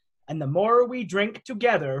me. And the more we drink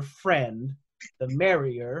together, friend, the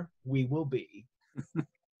merrier we will be.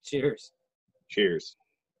 Cheers. Cheers.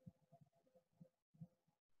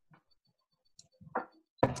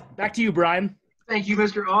 Back to you, Bryan. Thank you,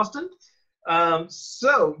 Mr. Austin.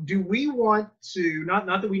 So do we want to, not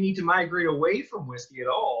that we need to migrate away from whiskey at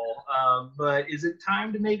all, but is it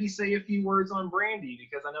time to maybe say a few words on brandy?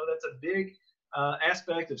 Because I know that's a big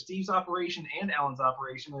aspect of Steve's operation and Alan's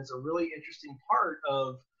operation. It's a really interesting part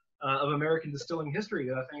of American distilling history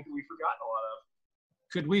that I think that we've forgotten a lot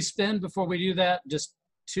of. Could we spend, before we do that, just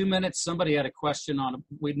 2 minutes? Somebody had a question on,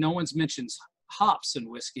 no one's mentioned hops in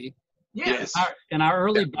whiskey. Yes. In our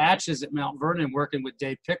early batches at Mount Vernon, working with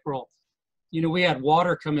Dave Pickrell, you know, we had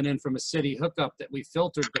water coming in from a city hookup that we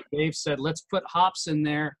filtered, but Dave said, let's put hops in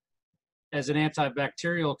there as an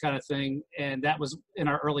antibacterial kind of thing. And that was in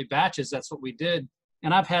our early batches. That's what we did.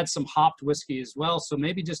 And I've had some hopped whiskey as well. So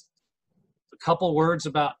maybe just a couple words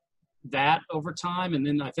about that over time. And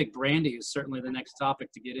then I think brandy is certainly the next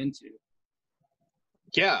topic to get into.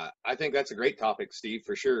 Yeah, I think that's a great topic, Steve,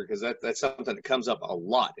 for sure, because that's something that comes up a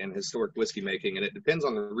lot in historic whiskey making, and it depends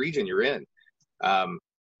on the region you're in.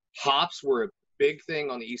 Hops were a big thing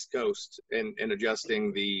on the East Coast in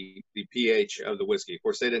adjusting the pH of the whiskey. Of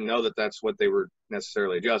course, they didn't know that that's what they were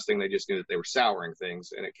necessarily adjusting. They just knew that they were souring things,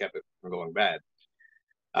 and it kept it from going bad.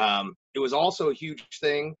 It was also a huge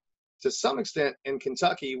thing to some extent in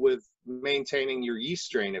Kentucky with maintaining your yeast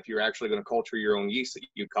strain if you're actually going to culture your own yeast that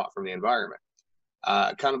you caught from the environment.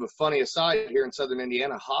 Kind of a funny aside, here in southern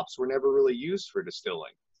Indiana, hops were never really used for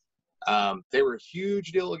distilling. They were a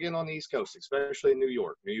huge deal again on the East Coast, especially in New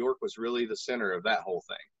York. New York was really the center of that whole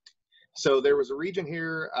thing. So there was a region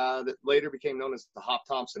here that later became known as the Hop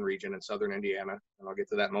Thompson region in southern Indiana, and I'll get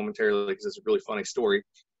to that momentarily because it's a really funny story.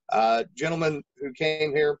 Gentlemen who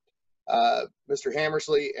came here, Mr.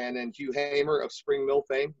 Hammersley and then Hugh Hamer of Spring Mill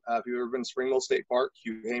fame. If you've ever been to Spring Mill State Park,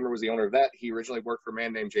 Hugh Hamer was the owner of that. He originally worked for a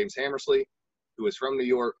man named James Hammersley, who was from New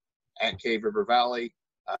York at Cave River Valley,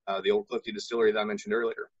 the old Clifty distillery that I mentioned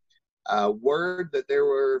earlier. Word that there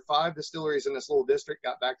were 5 distilleries in this little district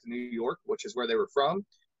got back to New York, which is where they were from.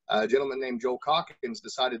 A gentleman named Joel Calkins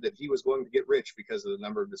decided that he was going to get rich because of the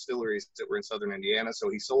number of distilleries that were in southern Indiana. So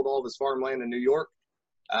he sold all of his farmland in New York,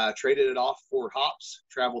 traded it off for hops,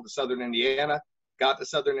 traveled to southern Indiana, got to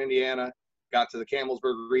southern Indiana, got to the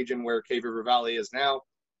Campbellsburg region where Cave River Valley is now,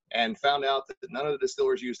 and found out that none of the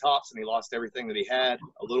distillers used hops, and he lost everything that he had.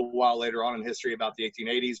 A little while later on in history, about the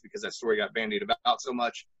 1880s, because that story got bandied about so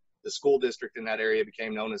much, the school district in that area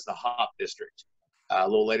became known as the Hop District. A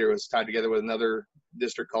little later, it was tied together with another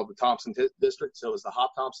district called the Thompson District, so it was the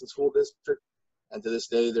Hop Thompson School District. And to this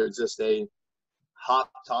day, there exists a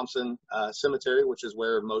Hop Thompson Cemetery, which is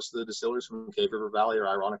where most of the distillers from Cave River Valley are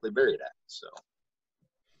ironically buried at. So,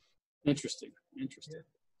 Interesting.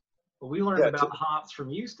 Well, we learned about hops from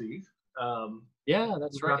you, Steve. Yeah,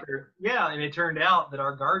 that's right. Yeah, and it turned out that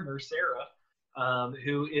our gardener, Sarah,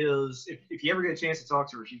 who is, if you ever get a chance to talk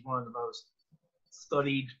to her, she's one of the most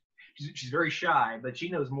studied, she's very shy, but she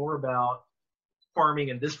knows more about farming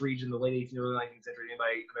in this region, the late 18th, early 19th century, than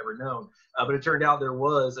anybody I've ever known. But it turned out there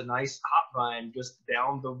was a nice hop vine just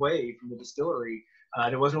down the way from the distillery,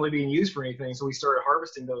 and it wasn't really being used for anything, so we started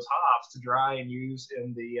harvesting those hops to dry and use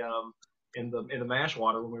in the mash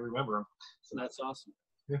water when we remember them. So that's awesome.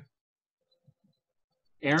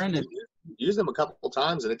 Aaron, Use them a couple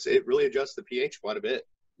times, and it really adjusts the pH quite a bit.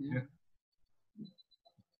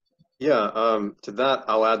 Yeah, to that,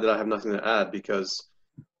 I'll add that I have nothing to add because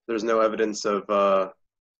there's no evidence of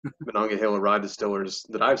Monongahela rye distillers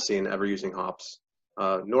that I've seen ever using hops,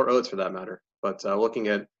 nor oats for that matter. But looking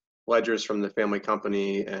at ledgers from the family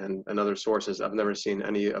company and other sources, I've never seen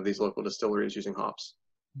any of these local distilleries using hops.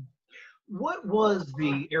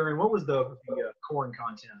 Aaron, what was the corn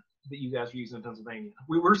content that you guys were using in Pennsylvania?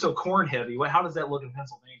 We're so corn heavy. How does that look in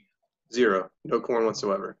Pennsylvania? 0, no corn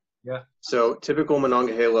whatsoever. Yeah. So typical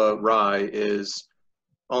Monongahela rye is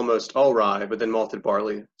almost all rye, but then malted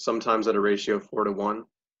barley, sometimes at a ratio of 4-to-1,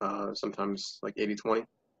 sometimes like 80-20.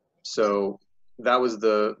 So that was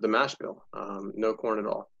the mash bill. No corn at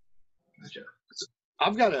all. Gotcha.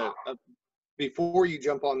 I've got before you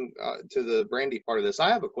jump on to the brandy part of this, I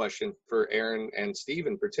have a question for Aaron and Steve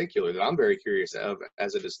in particular that I'm very curious of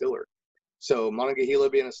as a distiller. So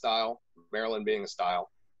Monongahela being a style, Maryland being a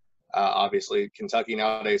style, obviously Kentucky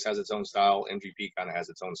nowadays has its own style, MGP kind of has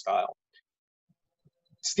its own style.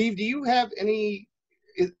 Steve, do you have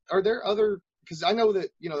are there other, because I know that,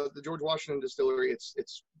 the George Washington distillery,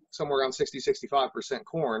 it's somewhere around 60-65%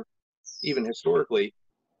 corn, even historically.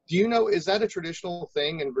 Do you know, is that a traditional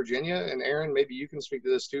thing in Virginia? And Aaron, maybe you can speak to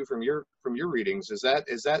this too from your readings. Is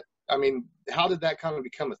that, I mean, how did that kind of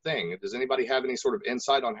become a thing? Does anybody have any sort of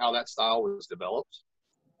insight on how that style was developed?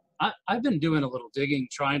 I've been doing a little digging,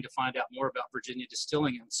 trying to find out more about Virginia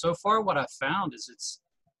distilling. And so far what I've found is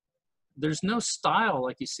there's no style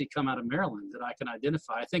like you see come out of Maryland that I can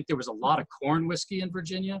identify. I think there was a lot of corn whiskey in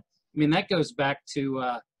Virginia. I mean, that goes back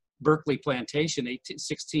to Berkeley Plantation,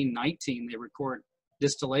 1619. They record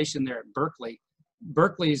distillation there at Berkeley.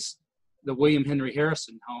 Berkeley's the William Henry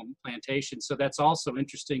Harrison home plantation. So that's also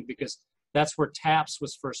interesting because that's where taps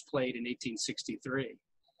was first played in 1863.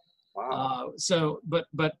 Wow.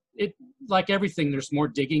 But it, like everything, there's more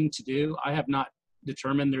digging to do. I have not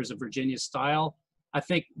determined there's a Virginia style. I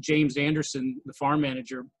think James Anderson, the farm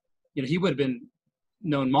manager, he would have been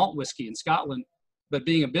known malt whiskey in Scotland, but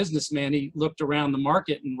being a businessman, he looked around the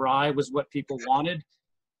market and rye was what people wanted.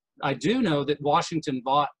 I do know that Washington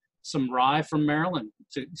bought some rye from Maryland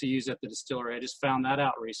to use at the distillery. I just found that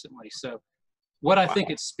out recently. So what I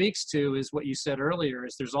think it speaks to is what you said earlier,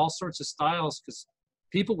 is there's all sorts of styles because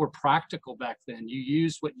people were practical back then. You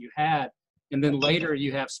used what you had. And then later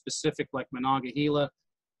you have specific like Monongahela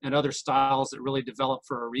and other styles that really develop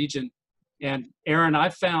for a region. And Aaron, I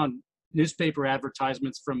found newspaper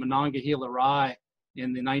advertisements from Monongahela rye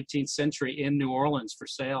in the 19th century in New Orleans for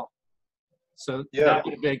sale. So that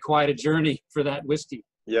would have been quite a journey for that whiskey.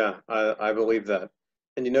 Yeah, I believe that.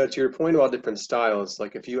 And to your point about different styles,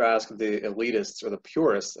 like if you ask the elitists or the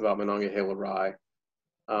purists about Monongahela rye,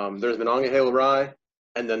 there's Monongahela rye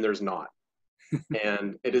and then there's not.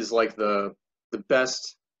 And it is like the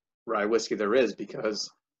best rye whiskey there is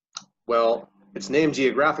because, well, it's named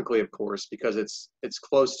geographically, of course, because it's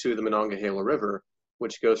close to the Monongahela River,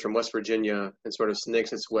 which goes from West Virginia and sort of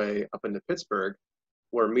snakes its way up into Pittsburgh,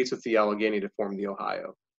 where it meets with the Allegheny to form the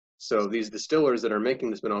Ohio. So these distillers that are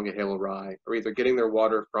making this Monongahela rye are either getting their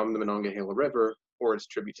water from the Monongahela River or its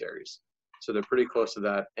tributaries. So they're pretty close to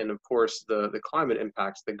that. And of course, the climate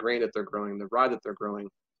impacts the grain that they're growing, the rye that they're growing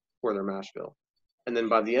for their mash bill. And then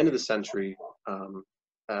by the end of the century,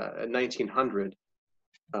 at 1900,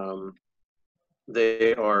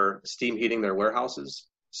 they are steam heating their warehouses.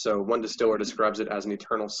 So one distiller describes it as an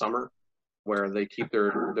eternal summer, where they keep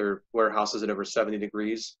their warehouses at over 70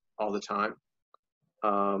 degrees all the time.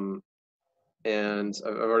 And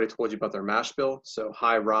I've already told you about their mash bill. So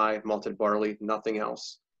high rye, malted barley, nothing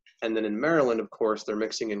else. And then in Maryland, of course, they're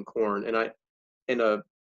mixing in corn. And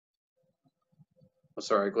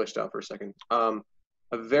sorry, I glitched out for a second. A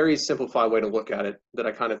very simplified way to look at it that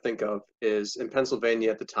I kind of think of is in Pennsylvania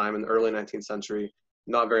at the time in the early 19th century,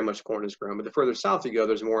 not very much corn is grown. But the further south you go,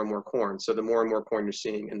 there's more and more corn. So the more and more corn you're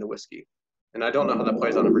seeing in the whiskey. And I don't know how that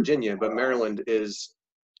plays out in Virginia, but Maryland is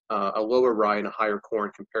a lower rye and a higher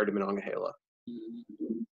corn compared to Monongahela.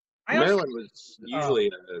 Maryland was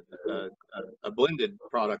usually a blended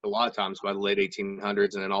product a lot of times by the late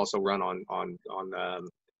 1800s, and then also run on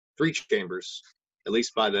 3 chambers, at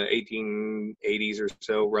least by the 1880s or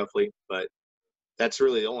so, roughly. But that's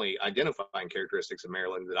really the only identifying characteristics of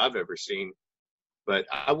Maryland that I've ever seen. But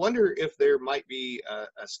I wonder if there might be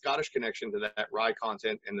a Scottish connection to that rye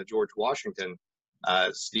content in the George Washington,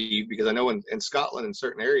 Steve, because I know in Scotland, in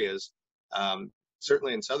certain areas,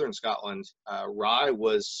 certainly in southern Scotland, rye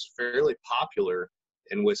was fairly popular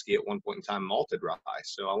in whiskey at one point in time, malted rye.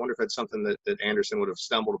 So I wonder if it's something that Anderson would have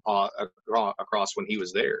stumbled across when he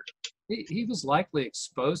was there. He was likely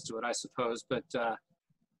exposed to it, I suppose, but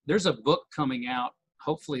there's a book coming out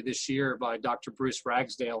hopefully this year by Dr. Bruce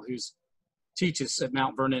Ragsdale, who teaches at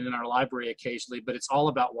Mount Vernon in our library occasionally, but it's all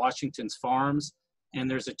about Washington's farms.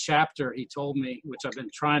 And there's a chapter he told me, which I've been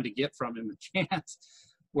trying to get from him and can't,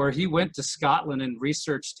 where he went to Scotland and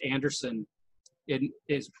researched Anderson in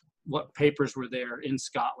what papers were there in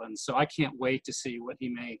Scotland. So I can't wait to see what he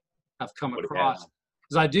may have come across.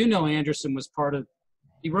 Because I do know Anderson was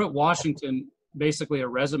he wrote Washington basically a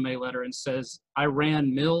resume letter and says, I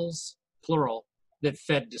ran mills, plural, that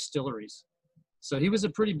fed distilleries. So he was a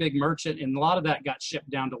pretty big merchant, and a lot of that got shipped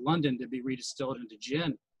down to London to be redistilled into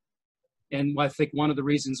gin. And I think one of the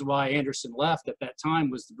reasons why Anderson left at that time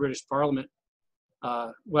was the British Parliament,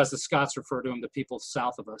 as the Scots refer to them, the people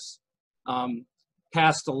south of us,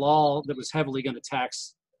 passed a law that was heavily going to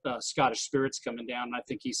tax Scottish spirits coming down. And I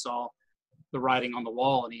think he saw the writing on the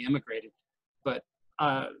wall and he immigrated. But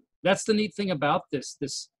that's the neat thing about this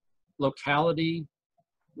locality.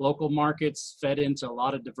 Local markets fed into a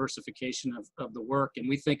lot of diversification of the work. And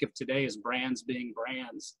we think of today as brands being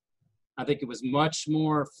brands. I think it was much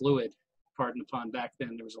more fluid, pardon the pun, back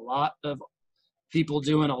then. There was a lot of people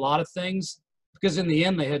doing a lot of things because in the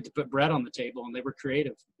end they had to put bread on the table and they were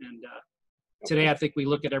creative. And today I think we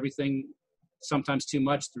look at everything sometimes too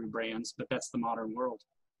much through brands, but that's the modern world.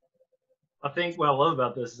 I think what I love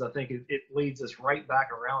about this is I think it leads us right back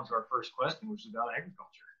around to our first question, which is about agriculture.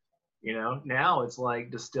 You know, now it's like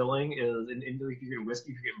distilling is, and if you're getting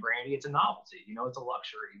whiskey, if you're getting brandy, it's a novelty. You know, it's a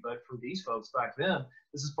luxury. But for these folks back then,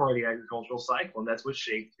 this is part of the agricultural cycle, and that's what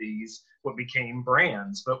shaped what became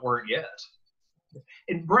brands, but weren't yet.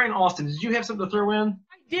 And Brian Austin, did you have something to throw in?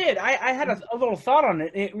 I did. I had a little thought on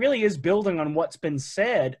it. It really is building on what's been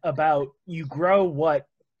said about you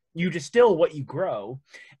distill what you grow.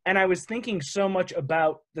 And I was thinking so much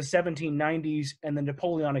about the 1790s and the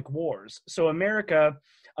Napoleonic Wars. So America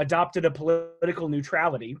adopted a political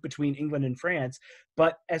neutrality between England and France.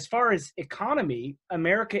 But as far as economy,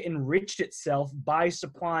 America enriched itself by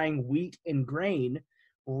supplying wheat and grain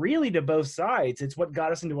really to both sides. It's what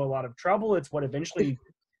got us into a lot of trouble. It's what eventually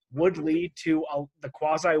would lead to the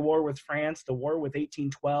quasi-war with France, the war with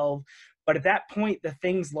 1812. But at that point, the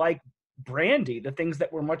things like brandy, the things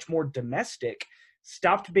that were much more domestic,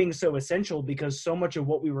 stopped being so essential because so much of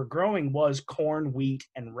what we were growing was corn, wheat,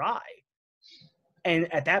 and rye.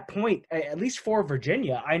 And at that point, at least for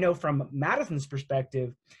Virginia, I know from Madison's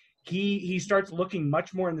perspective, he starts looking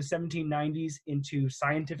much more in the 1790s into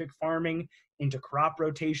scientific farming, into crop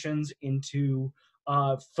rotations, into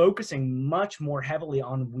focusing much more heavily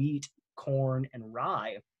on wheat, corn, and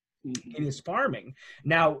rye in his farming.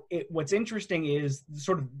 Now, what's interesting is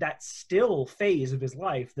sort of that still phase of his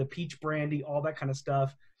life, the peach brandy, all that kind of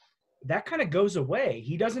stuff, that kind of goes away.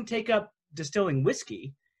 He doesn't take up distilling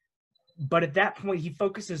whiskey, but at that point, he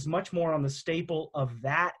focuses much more on the staple of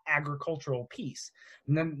that agricultural piece.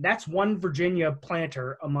 And then that's one Virginia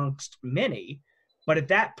planter amongst many. But at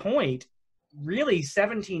that point, really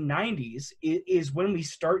 1790s is when we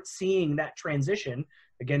start seeing that transition.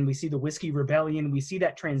 Again, we see the Whiskey Rebellion. We see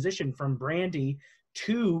that transition from brandy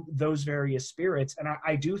to those various spirits. And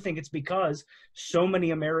I do think it's because so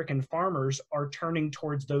many American farmers are turning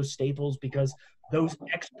towards those staples because those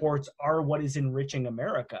exports are what is enriching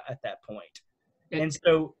America at that point. And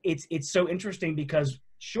so it's so interesting because,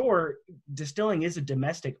 sure, distilling is a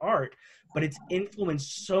domestic art, but it's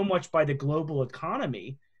influenced so much by the global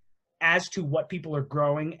economy as to what people are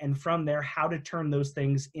growing, and from there, how to turn those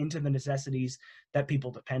things into the necessities that people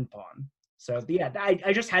depend upon. So, yeah,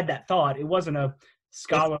 I just had that thought. It wasn't a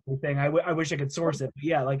scholarly thing. I wish I could source it. But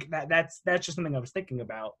yeah, like that's just something I was thinking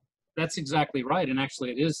about. That's exactly right. And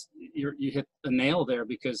actually, it is, you hit the nail there,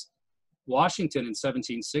 because Washington in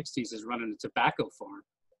 1760s is running a tobacco farm.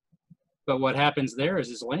 But what happens there is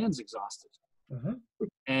his land's exhausted.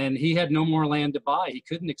 And he had no more land to buy. He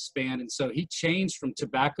couldn't expand. And so he changed from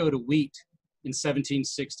tobacco to wheat in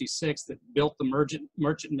 1766, that built the merchant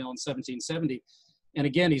mill in 1770. And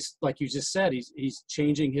again, he's, like you just said, he's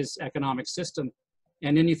changing his economic system.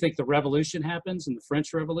 And then you think the revolution happens, and the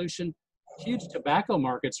French Revolution, huge tobacco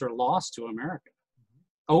markets are lost to America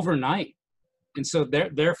overnight. And so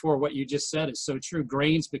therefore, what you just said is so true.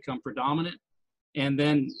 Grains become predominant. And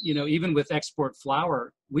then, you know, even with export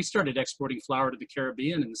flour, we started exporting flour to the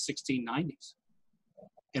Caribbean in the 1690s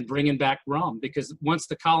and bringing back rum, because once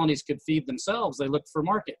the colonies could feed themselves, they looked for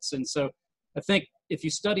markets. And so I think if you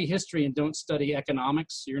study history and don't study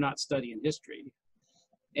economics, you're not studying history.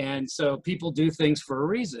 And so people do things for a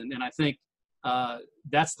reason. And I think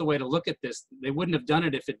that's the way to look at this. They wouldn't have done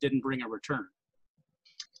it if it didn't bring a return.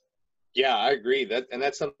 Yeah, I agree.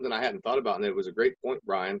 That's something I hadn't thought about, and it was a great point,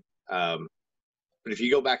 Brian. But if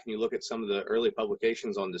you go back and you look at some of the early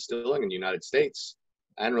publications on distilling in the United States,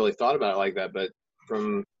 I hadn't really thought about it like that, but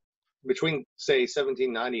from between, say,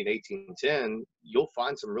 1790 and 1810, you'll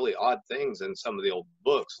find some really odd things in some of the old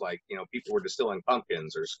books, like, you know, people were distilling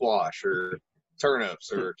pumpkins or squash or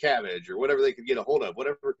turnips or cabbage or whatever they could get a hold of,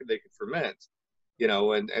 whatever they could ferment, you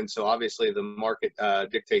know, and so obviously the market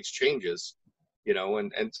dictates changes, you know,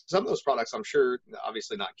 and some of those products, I'm sure,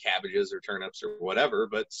 obviously not cabbages or turnips or whatever,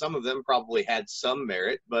 but some of them probably had some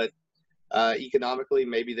merit, but economically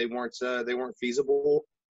maybe they weren't feasible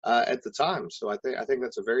at the time. So I think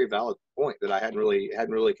that's a very valid point that I hadn't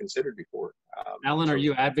really considered before. Alan, are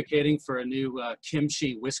you advocating for a new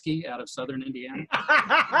kimchi whiskey out of Southern Indiana?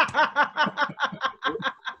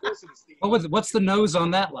 Listen, Steve, What's the nose on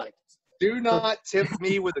that like? do not tempt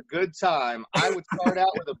me with a good time. I would start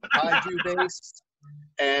out with a Baijiu base,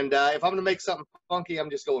 and if I'm going to make something funky,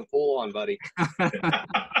 I'm just going full on, buddy.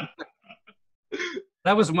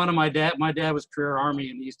 That was one of my dad. My dad was career Army,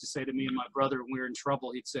 and he used to say to me and my brother when we were in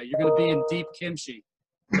trouble, he'd say, "You're going to be in deep kimchi."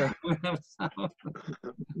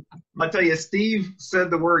 I tell you, Steve said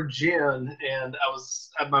the word gin, and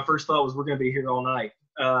my first thought was we're going to be here all night.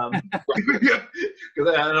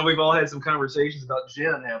 Because I know we've all had some conversations about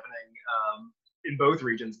gin happening in both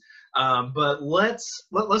regions. But let's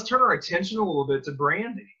turn our attention a little bit to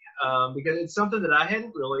brandy, because it's something that I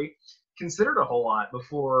hadn't really considered a whole lot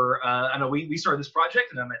before. I know we started this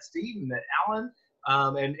project, and I met Steve and met Alan,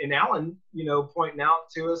 and Alan, you know, pointing out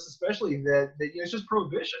to us especially that you know, it's just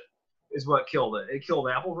prohibition is what killed it. It killed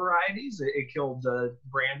apple varieties. It killed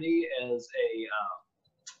brandy as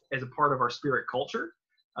a part of our spirit culture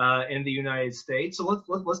in the United States. So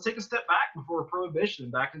let's take a step back before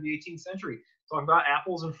prohibition, back in the 18th century. Talk about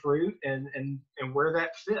apples and fruit and where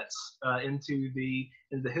that fits into the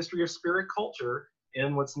history of spirit culture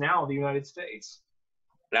in what's now the United States.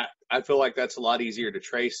 I feel like that's a lot easier to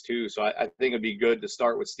trace too. So I think it'd be good to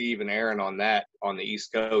start with Steve and Aaron on that on the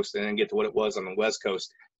East Coast, and then get to what it was on the West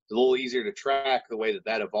Coast. It's a little easier to track the way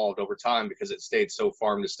that evolved over time because it stayed so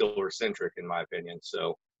farm distiller centric, in my opinion.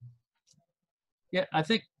 So, Yeah, I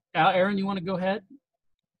think Aaron, you want to go ahead?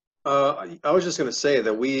 I was just going to say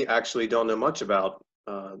that we actually don't know much about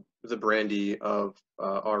the brandy of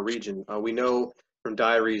our region. We know from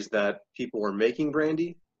diaries that people were making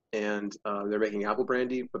brandy, and they're making apple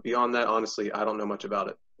brandy, but beyond that, honestly, I don't know much about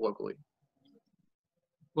it locally.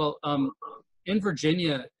 Well, in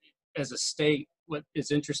Virginia, as a state, what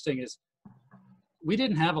is interesting is we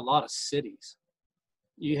didn't have a lot of cities.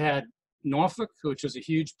 You had Norfolk, which was a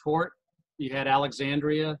huge port. You had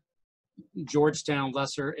Alexandria, Georgetown,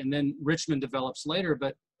 lesser, and then Richmond develops later,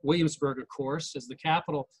 but Williamsburg, of course, is the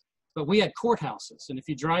capital. But we had courthouses, and if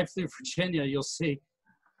you drive through Virginia, you'll see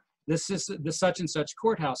this is the such and such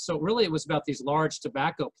courthouse. So really it was about these large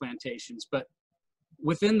tobacco plantations, but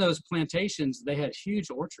within those plantations, they had huge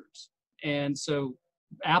orchards. And so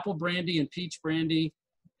apple brandy and peach brandy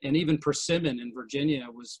and even persimmon in Virginia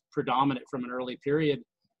was predominant from an early period.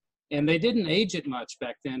 And they didn't age it much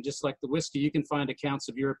back then, just like the whiskey. You can find accounts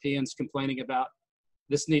of Europeans complaining about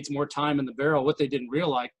this needs more time in the barrel. What they didn't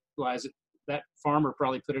realize that farmer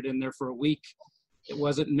probably put it in there for a week. It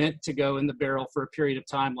wasn't meant to go in the barrel for a period of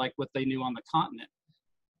time like what they knew on the continent.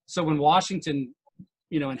 So when Washington,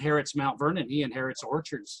 you know, inherits Mount Vernon, he inherits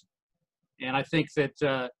orchards. And I think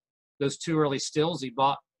that those two early stills he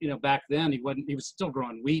bought, you know, back then, he was still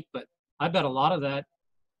growing wheat, but I bet a lot of that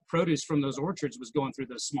produce from those orchards was going through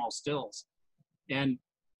those small stills. And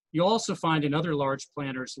you'll also find in other large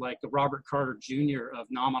planters like Robert Carter Jr. of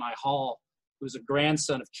Nominee Hall, who was a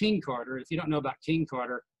grandson of King Carter. If you don't know about King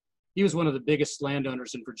Carter, he was one of the biggest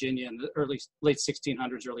landowners in Virginia in the late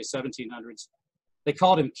 1600s, early 1700s. They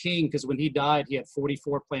called him King because when he died, he had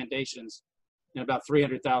 44 plantations and about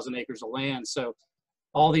 300,000 acres of land. So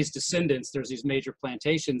all these descendants, there's these major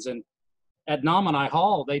plantations. And at Nominee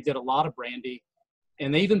Hall, they did a lot of brandy,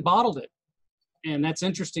 and they even bottled it. And that's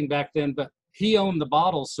interesting back then, but he owned the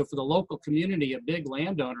bottles. So for the local community, a big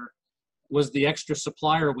landowner was the extra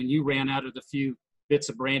supplier when you ran out of the few bits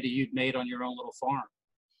of brandy you'd made on your own little farm.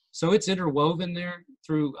 So it's interwoven there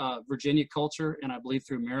through Virginia culture, and I believe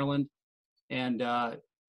through Maryland. And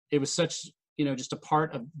it was such, you know, just a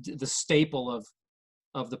part of the staple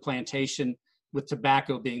of the plantation, with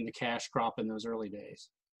tobacco being the cash crop in those early days.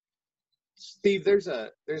 Steve, there's a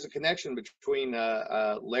connection between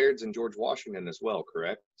Laird's and George Washington as well,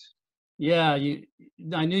 correct? Yeah,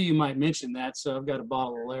 I knew you might mention that, so I've got a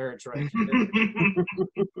bottle of Laird's right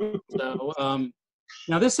here. So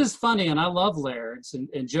now this is funny, and I love Laird's,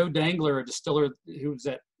 and Joe Dangler, a distiller who was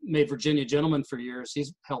made Virginia Gentleman for years,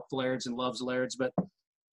 he's helped Laird's and loves Laird's. But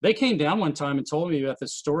They came down one time and told me about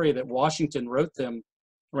this story that Washington wrote them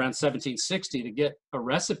around 1760 to get a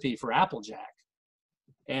recipe for Applejack.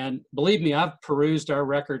 And believe me, I've perused our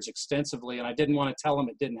records extensively, and I didn't want to tell them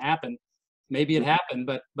it didn't happen. Maybe it happened,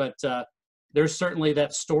 but there's certainly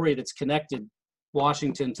that story that's connected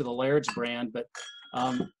Washington to the Laird's brand. But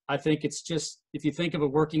I think it's just, if you think of a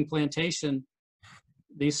working plantation,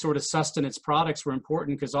 these sort of sustenance products were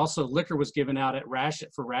important, because also liquor was given out at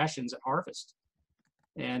for rations at harvest.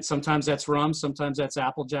 And sometimes that's rum, sometimes that's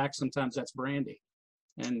Applejack, sometimes that's brandy.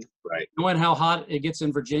 And knowing how hot it gets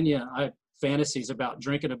in Virginia, I have fantasies about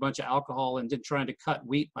drinking a bunch of alcohol and then trying to cut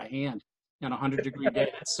wheat by hand on a 100-degree day.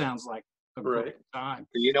 That sounds like a great time.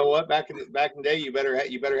 You know what? Back in the day, you better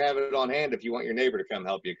have it on hand if you want your neighbor to come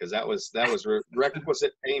help you, because that was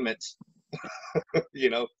requisite payment. You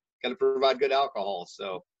know, got to provide good alcohol.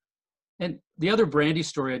 So. And the other brandy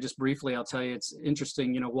story, I'll tell you, it's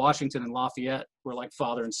interesting. You know, Washington and Lafayette were like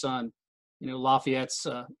father and son. You know, Lafayette's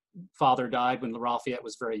father died when Lafayette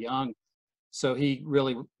was very young. So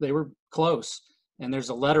they were close. And there's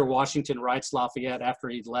a letter Washington writes Lafayette after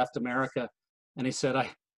he'd left America. And he said, I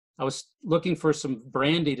was looking for some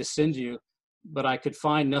brandy to send you, but I could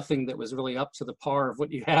find nothing that was really up to the par of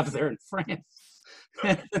what you have there in France.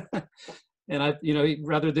 And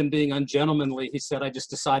rather than being ungentlemanly, he said, I just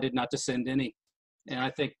decided not to send any. And I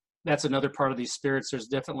think that's another part of these spirits. There's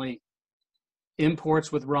definitely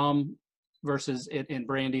imports with rum versus in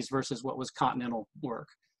brandies versus what was continental work.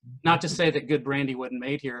 Not to say that good brandy wasn't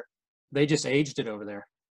made here. They just aged it over there.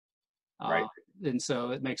 Right. And so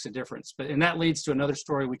it makes a difference. And that leads to another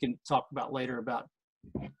story we can talk about later about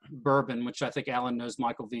bourbon, which I think Alan knows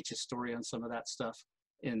Michael Veach's story on some of that stuff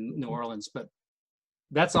in New Orleans. But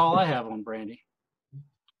that's all I have on brandy.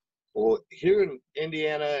 Well, here in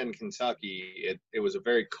Indiana and Kentucky, it was a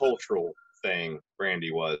very cultural thing,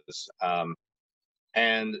 brandy was.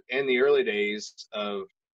 And in the early days of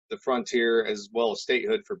the frontier, as well as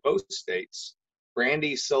statehood for both states,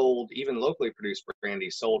 brandy sold, even locally produced brandy,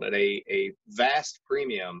 sold at a vast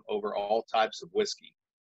premium over all types of whiskey.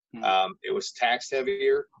 It was taxed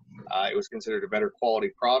heavier. It was considered a better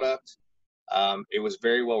quality product. It was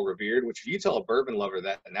very well revered, which if you tell a bourbon lover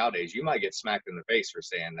that nowadays, you might get smacked in the face for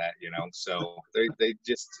saying that, you know. So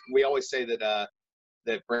we always say that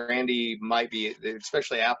that brandy might be,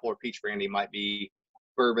 especially apple or peach brandy, might be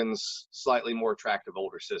bourbon's slightly more attractive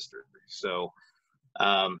older sister. So,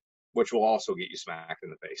 which will also get you smacked in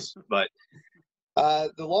the face. But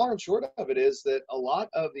the long and short of it is that a lot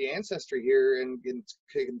of the ancestry here in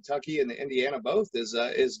Kentucky and Indiana both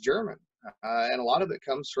is German. And a lot of it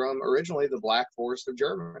comes from originally the Black Forest of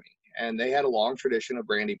Germany. And they had a long tradition of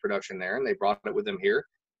brandy production there, and they brought it with them here.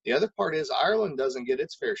 The other part is Ireland doesn't get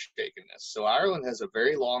its fair shake in this. So Ireland has a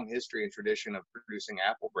very long history and tradition of producing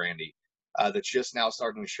apple brandy that's just now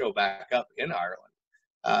starting to show back up in Ireland.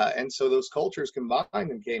 And so those cultures combined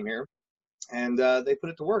and came here, and they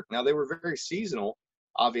put it to work. Now, they were very seasonal,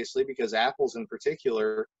 obviously, because apples in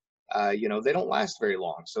particular, they don't last very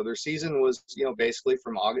long. So their season was, basically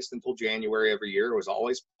from August until January every year. It was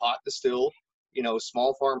always pot distilled.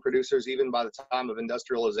 Small farm producers, even by the time of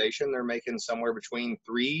industrialization, they're making somewhere between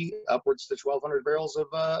 3 upwards to 1,200 barrels of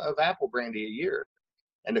apple brandy a year.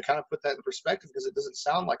 And to kind of put that in perspective, because it doesn't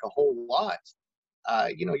sound like a whole lot,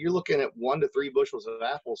 you're looking at 1 to 3 bushels of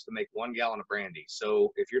apples to make 1 gallon of brandy.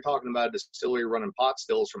 So if you're talking about a distillery running pot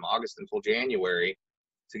stills from August until January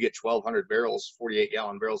to get 1,200 barrels,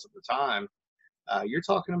 48-gallon barrels at the time, you're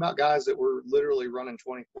talking about guys that were literally running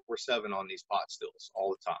 24/7 on these pot stills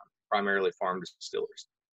all the time, primarily farm distillers.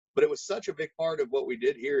 But it was such a big part of what we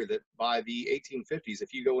did here that by the 1850s,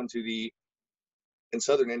 if you go in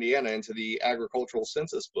southern Indiana, into the agricultural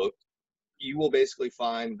census book, you will basically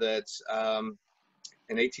find that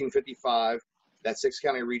in 1855, that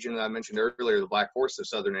 6-county region that I mentioned earlier, the Black Forest of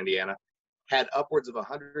southern Indiana, had upwards of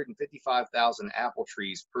 155,000 apple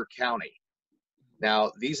trees per county.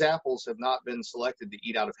 Now, these apples have not been selected to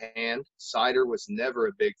eat out of hand. Cider was never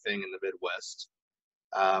a big thing in the Midwest,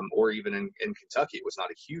 or even in Kentucky. It was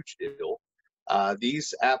not a huge deal.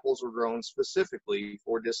 These apples were grown specifically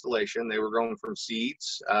for distillation. They were grown from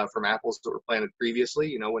seeds, from apples that were planted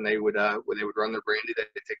previously. When they would run their brandy, they'd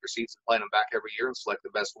take their seeds and plant them back every year and select the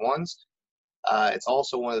best ones. It's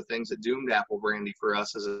also one of the things that doomed apple brandy for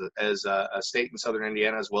us as a state in southern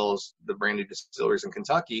Indiana, as well as the brandy distilleries in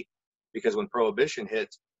Kentucky, because when Prohibition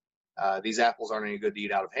hit, these apples aren't any good to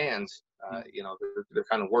eat out of hand. They're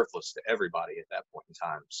kind of worthless to everybody at that point in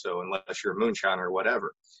time. So unless you're a moonshiner or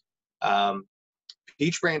whatever.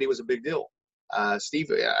 Peach brandy was a big deal.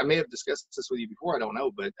 Steve, I may have discussed this with you before, I don't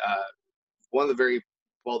know, but the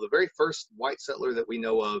very first white settler that we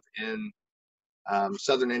know of in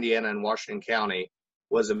Southern Indiana and Washington County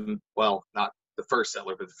was, well, not the first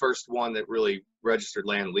settler, but the first one that really registered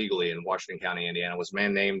land legally in Washington County, Indiana, was a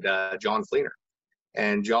man named John Fleener.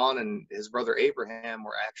 And John and his brother Abraham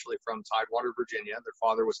were actually from Tidewater, Virginia. Their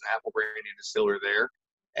father was an apple brandy distiller there.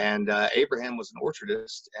 And Abraham was an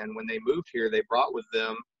orchardist. And when they moved here, they brought with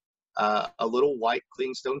them a little white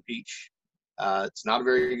clingstone peach. It's not a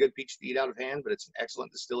very good peach to eat out of hand, but it's an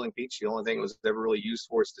excellent distilling peach. The only thing it was ever really used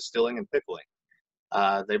for is distilling and pickling.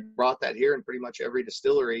 They brought that here, and pretty much every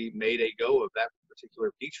distillery made a go of that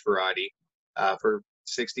particular peach variety for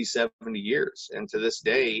 60, 70 years. And to this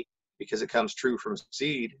day, because it comes true from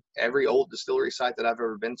seed, every old distillery site that I've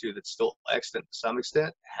ever been to that's still extant to some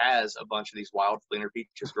extent has a bunch of these wild Fleener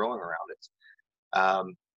peaches growing around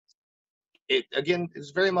it. It, again, is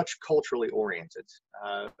very much culturally oriented.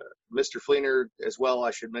 Mr. Fleener, as well, I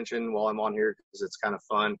should mention while I'm on here, because it's kind of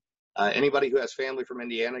fun. Anybody who has family from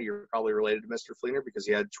Indiana, you're probably related to Mr. Fleener because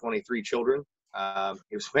he had 23 children.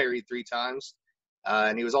 He was married 3 times.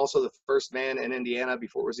 And he was also the first man in Indiana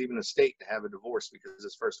before it was even a state to have a divorce because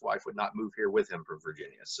his first wife would not move here with him from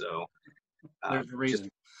Virginia. So There's a reason.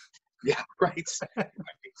 Yeah, right.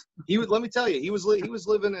 He would, let me tell you, he was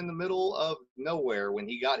living in the middle of nowhere when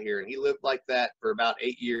he got here, and he lived like that for about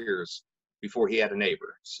 8 years before he had a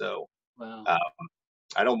neighbor. So Wow.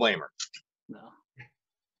 I don't blame her. No.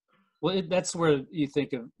 Well, that's where you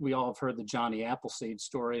think of, we all have heard the Johnny Appleseed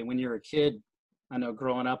story. And when you're a kid, I know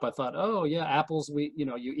growing up, I thought, oh yeah, apples,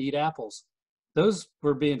 you eat apples. Those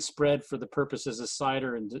were being spread for the purposes of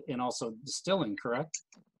cider and also distilling, correct?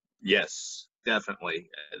 Yes, definitely.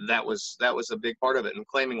 That was a big part of it. And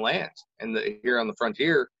claiming land. And here on the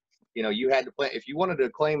frontier, you had to plant, if you wanted to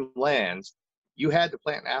claim land, you had to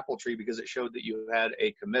plant an apple tree because it showed that you had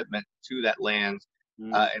a commitment to that land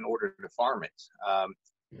in order to farm it.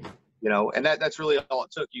 And that's really all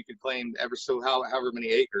it took. You could claim however many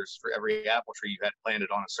acres for every apple tree you had planted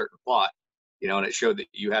on a certain plot, and it showed that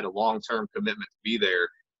you had a long-term commitment to be there.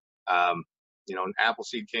 And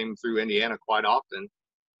Appleseed came through Indiana quite often.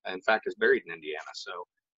 In fact, is buried in Indiana. So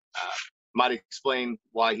might explain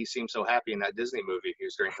why he seemed so happy in that Disney movie. He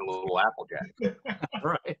was drinking a little Applejack.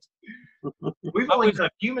 Right. We've only got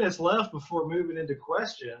a few minutes left before moving into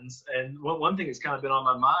questions. And one thing that's kind of been on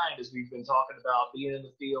my mind as we've been talking about being in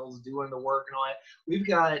the fields, doing the work and all that. We've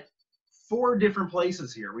got 4 different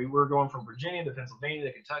places here. We were going from Virginia to Pennsylvania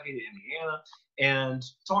to Kentucky to Indiana and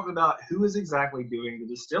talking about who is exactly doing the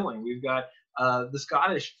distilling. We've got the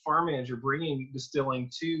Scottish farm manager bringing distilling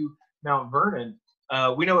to Mount Vernon.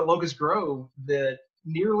 We know at Locust Grove that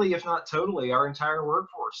nearly, if not totally, our entire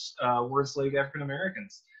workforce were enslaved African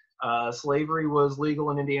Americans. Slavery was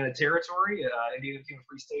legal in Indiana Territory. Indiana became a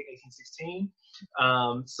free state in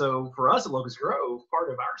 1816. So for us at Locust Grove, part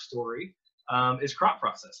of our story is crop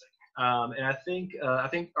processing. And I think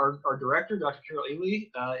our director, Dr. Carol Ely,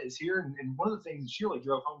 is here. And one of the things that she really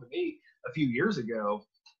drove home to me a few years ago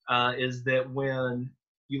is that when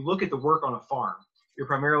you look at the work on a farm, you're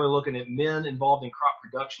primarily looking at men involved in crop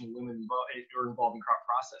production and women involved in crop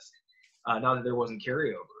processing. Not that there wasn't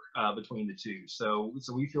carryover between the two. So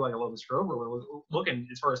we feel like at Locust Grove, we're looking,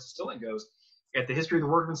 as far as distilling goes, at the history of the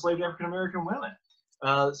work of enslaved African American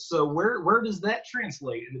women. So where does that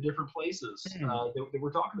translate in the different places that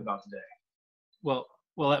we're talking about today?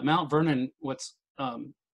 Well, at Mount Vernon, what's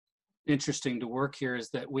interesting to work here is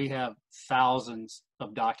that we have thousands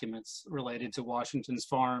of documents related to Washington's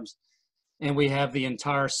farms, and we have the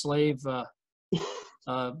entire slave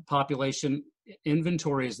population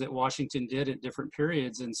inventories that Washington did at different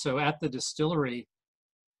periods. And so at the distillery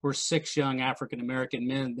were 6 young African-American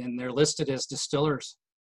men, and they're listed as distillers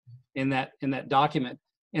in that document.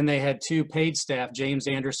 And they had 2 paid staff. James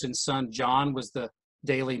Anderson's son, John, was the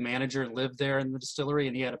daily manager and lived there in the distillery,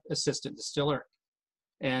 and he had an assistant distiller.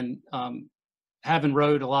 And having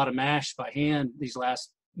rode a lot of mash by hand these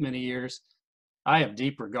last many years, I have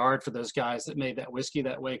deep regard for those guys that made that whiskey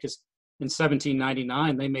that way, because in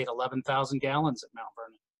 1799, they made 11,000 gallons at Mount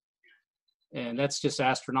Vernon. And that's just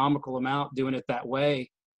astronomical amount doing it that way.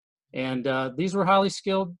 And these were highly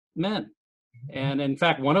skilled men. And in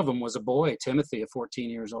fact, one of them was a boy, Timothy, at 14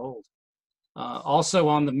 years old. Also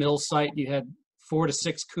on the mill site, you had 4 to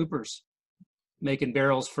 6 coopers making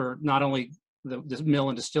barrels for not only the mill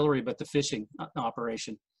and distillery, but the fishing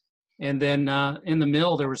operation. And then in the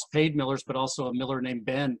mill, there was paid millers, but also a miller named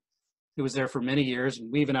Ben, who was there for many years.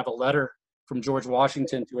 And we even have a letter from George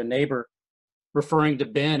Washington to a neighbor referring to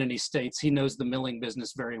Ben, and he states he knows the milling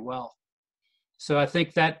business very well. So I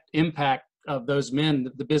think that impact of those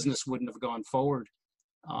men, the business wouldn't have gone forward.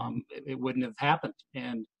 It wouldn't have happened.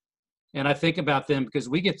 And I think about them because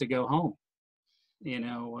we get to go home.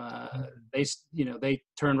 They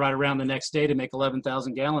turned right around the next day to make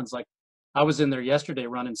 11,000 gallons. Like I was in there yesterday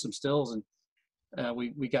running some stills, and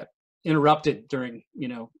we got interrupted during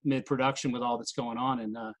mid production with all that's going on,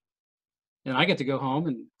 and I get to go home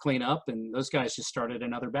and clean up, and those guys just started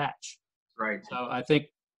another batch. Right. So I think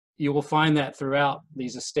you will find that throughout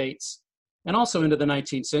these estates, and also into the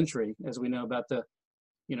 19th century, as we know about the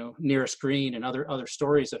nearest green and other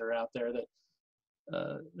stories that are out there,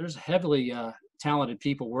 that there's heavily talented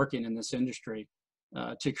people working in this industry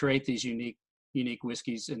to create these unique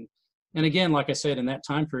whiskeys. And again, like I said, in that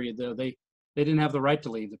time period, though, they didn't have the right to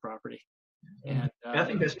leave the property. And I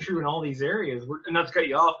think that's true in all these areas. And not to cut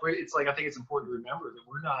you off, but it's like I think it's important to remember that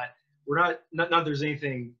we're not there's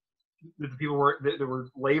anything that the people were that were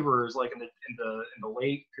laborers like in the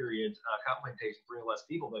late period cotton plantation, bring less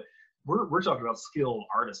people, but we're talking about skilled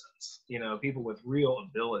artisans, people with real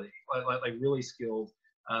ability, like really skilled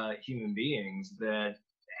human beings that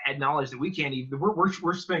had knowledge that we can't even.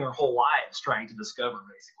 We're spending our whole lives trying to discover,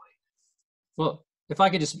 basically. Well, if I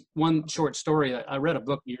could just one short story, I read a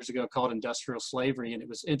book years ago called Industrial Slavery, and it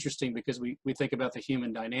was interesting because we think about the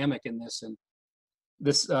human dynamic in this, and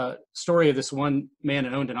this story of this one man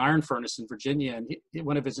that owned an iron furnace in Virginia, and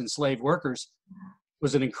one of his enslaved workers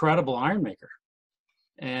was an incredible iron maker.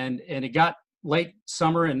 And it got late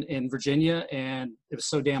summer in Virginia, and it was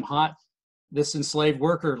so damn hot. This enslaved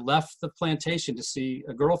worker left the plantation to see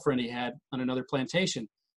a girlfriend he had on another plantation,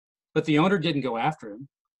 but the owner didn't go after him.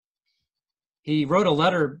 He wrote a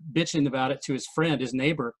letter bitching about it to his friend, his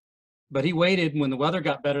neighbor, but he waited. When the weather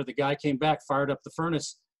got better, the guy came back, fired up the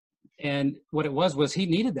furnace, and what it was he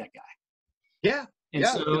needed that guy. Yeah. And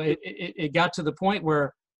so it got to the point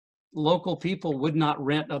where local people would not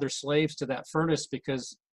rent other slaves to that furnace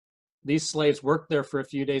because these slaves worked there for a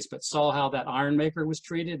few days, but saw how that iron maker was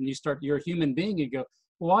treated. And you're a human being, you go,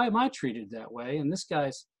 well, why am I treated that way? And this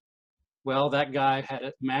guy's, well, that guy had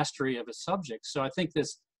a mastery of a subject. So I think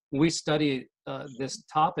when we study this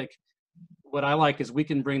topic, what I like is we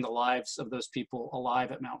can bring the lives of those people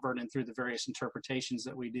alive at Mount Vernon through the various interpretations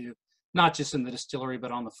that we do, not just in the distillery,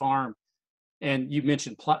 but on the farm. And you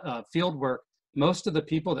mentioned field work. Most of the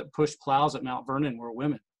people that pushed plows at Mount Vernon were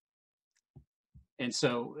women. And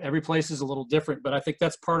so every place is a little different, but I think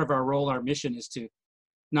that's part of our role. Our mission is to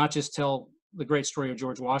not just tell the great story of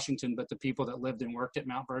George Washington, but the people that lived and worked at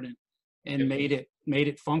Mount Vernon and made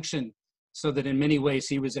it function so that in many ways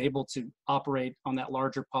he was able to operate on that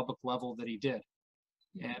larger public level that he did.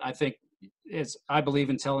 And I think I believe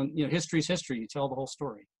in telling, history's history. You tell the whole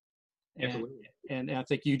story. And I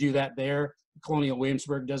think you do that there. Colonial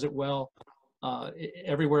Williamsburg does it well.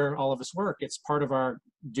 Everywhere all of us work, it's part of our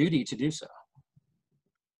duty to do so.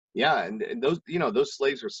 Yeah, and those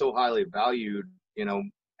slaves were so highly valued,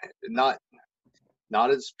 not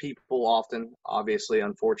as people often, obviously,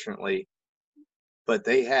 unfortunately, but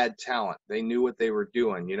they had talent. They knew what they were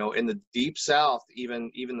doing. In the Deep South,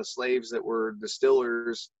 even the slaves that were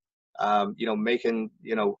distillers, making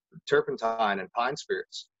turpentine and pine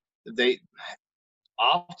spirits, they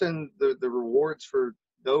often the rewards for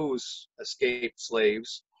those escaped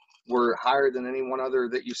slaves were higher than anyone other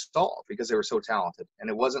that you saw because they were so talented.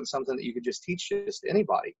 And it wasn't something that you could just teach just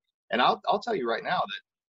anybody. And I'll tell you right now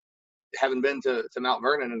that having been to Mount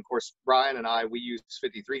Vernon, and of course, Bryan and I, we use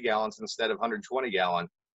 53 gallons instead of 120 gallon.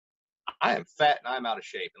 I am fat and I'm out of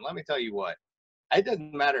shape. And let me tell you what, it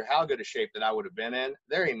doesn't matter how good a shape that I would have been in.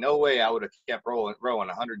 There ain't no way I would have kept rowing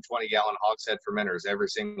 120 gallon hogshead fermenters every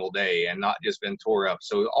single day and not just been tore up.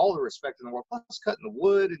 So all the respect in the world, plus cutting the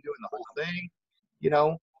wood and doing the whole thing,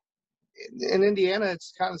 in Indiana,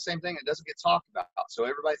 it's kind of the same thing. It doesn't get talked about. So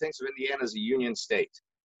everybody thinks of Indiana as a union state.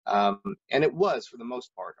 And it was for the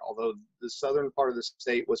most part, although the southern part of the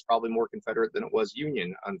state was probably more Confederate than it was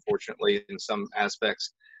Union, unfortunately, in some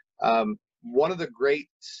aspects. One of the great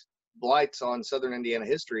blights on southern Indiana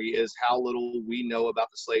history is how little we know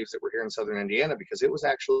about the slaves that were here in southern Indiana, because it was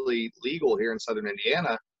actually legal here in southern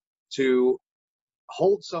Indiana to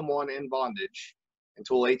hold someone in bondage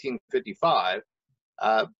until 1855.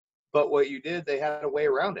 But what you did, they had a way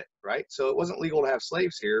around it, right? So it wasn't legal to have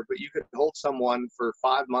slaves here, but you could hold someone for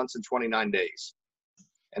 5 months and 29 days.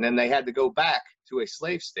 And then they had to go back to a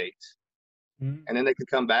slave state. And then they could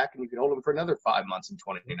come back and you could hold them for another 5 months and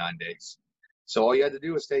 29 days. So all you had to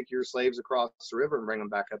do was take your slaves across the river and bring them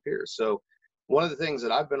back up here. So one of the things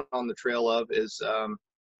that I've been on the trail of is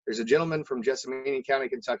there's a gentleman from Jessamine County,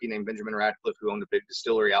 Kentucky named Benjamin Radcliffe, who owned a big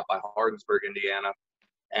distillery out by Hardinsburg, Indiana.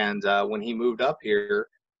 And when he moved up here,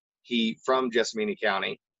 from Jessamine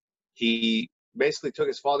County, he basically took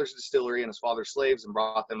his father's distillery and his father's slaves and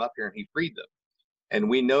brought them up here, and he freed them. And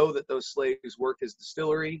we know that those slaves worked his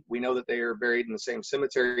distillery. We know that they are buried in the same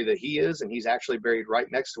cemetery that he is, and he's actually buried right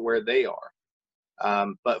next to where they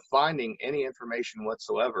are. But finding any information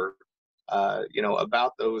whatsoever,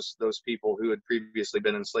 about those people who had previously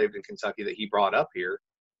been enslaved in Kentucky that he brought up here,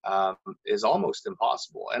 is almost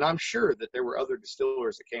impossible. And I'm sure that there were other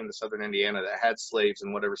distillers that came to Southern Indiana that had slaves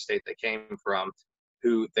in whatever state they came from,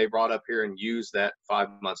 who they brought up here and used that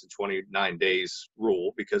 5 months and 29 days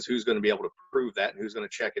rule, because who's going to be able to prove that and who's going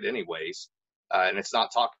to check it anyways? And it's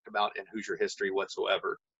not talked about in Hoosier history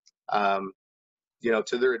whatsoever,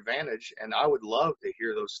 to their advantage. And I would love to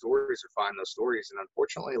hear those stories or find those stories. And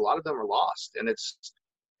unfortunately, a lot of them are lost. And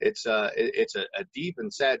it's a deep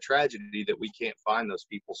and sad tragedy that we can't find those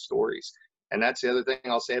people's stories. And that's the other thing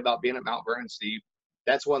I'll say about being at Mount Vernon, Steve.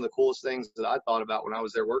 That's one of the coolest things that I thought about when I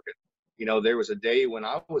was there working. There was a day when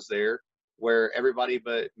I was there where everybody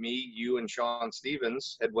but me, you, and Sean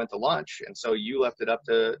Stevens had went to lunch. And so you left it up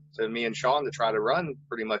to me and Sean to try to run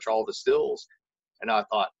pretty much all the stills. And I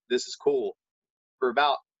thought, this is cool, for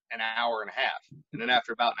about an hour and a half. And then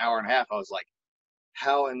after about an hour and a half, I was like,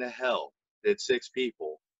 how in the hell did 6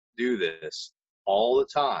 people do this all the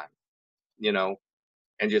time, and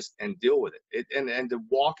deal with it, and to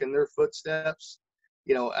walk in their footsteps,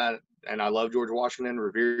 and I love George Washington,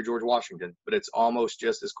 revere George Washington, but it's almost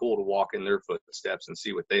just as cool to walk in their footsteps and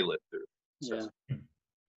see what they lived through. So. Yeah.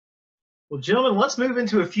 Well, gentlemen, let's move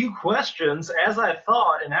into a few questions. As I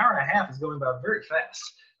thought, an hour and a half is going by very fast.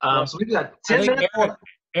 So we've got 10 minutes.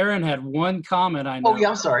 Aaron had one comment, I know. Oh, yeah,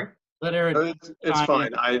 I'm sorry. Let Aaron. It's fine.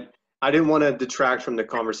 I didn't want to detract from the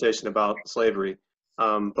conversation about slavery,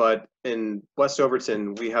 but in West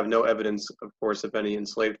Overton, we have no evidence, of course, of any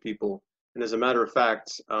enslaved people. And as a matter of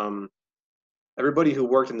fact, everybody who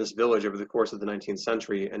worked in this village over the course of the 19th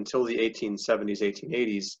century until the 1870s,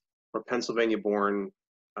 1880s, were Pennsylvania-born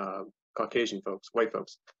Caucasian folks, white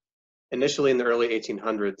folks. Initially in the early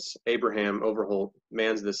 1800s, Abraham Overholt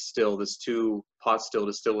mans this 2-pot still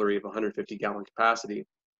distillery of 150-gallon capacity.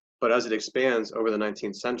 But as it expands over the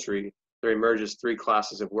 19th century, there emerges 3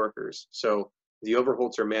 classes of workers. So the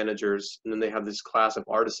Overholts are managers, and then they have this class of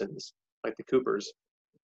artisans, like the Coopers.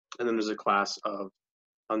 And then there's a class of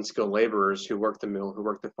unskilled laborers who work the mill, who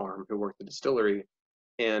work the farm, who work the distillery.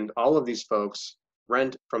 And all of these folks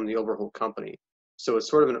rent from the Overholt Company. So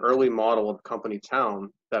it's sort of an early model of company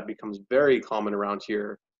town that becomes very common around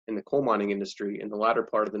here in the coal mining industry in the latter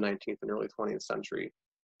part of the 19th and early 20th century.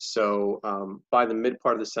 So by the mid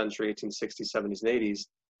part of the century, 1860s, 70s, and 80s,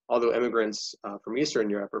 although immigrants from Eastern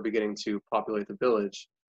Europe are beginning to populate the village,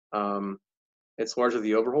 it's largely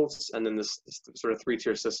the Overholts, and then this sort of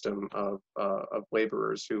 3-tier system of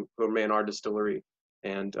laborers who man our distillery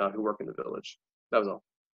and who work in the village. That was all.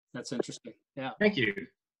 That's interesting. Yeah. Thank you.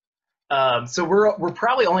 So we're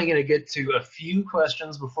probably only going to get to a few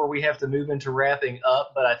questions before we have to move into wrapping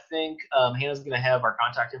up, but I think Hannah's going to have our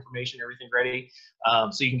contact information, everything ready,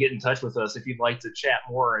 so you can get in touch with us if you'd like to chat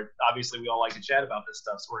more. Obviously, we all like to chat about this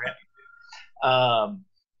stuff, so we're happy to.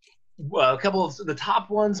 Well, a couple of the top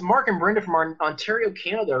ones, Mark and Brenda from Ontario,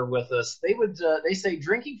 Canada are with us. They say,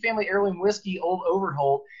 drinking family heirloom whiskey, Old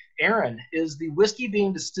Overholt. Aaron, is the whiskey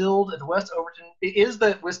being distilled at the West Overton? Is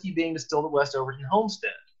the whiskey being distilled at West Overton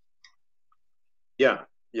Homestead? Yeah.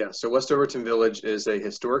 So West Overton Village is a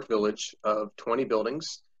historic village of 20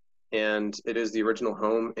 buildings, and it is the original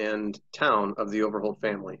home and town of the Overholt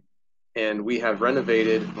family. And we have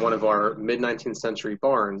renovated one of our mid-19th century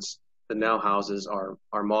barns that now houses our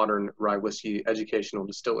modern rye whiskey educational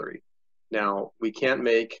distillery. Now, we can't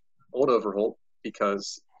make Old Overholt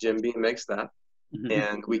because Jim Beam makes that,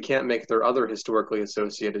 and we can't make their other historically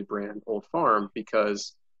associated brand, Old Farm,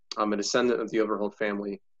 because a descendant of the Overholt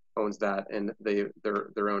family owns that, and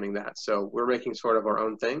they're owning that. So we're making sort of our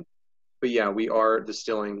own thing. But yeah, we are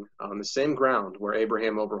distilling on the same ground where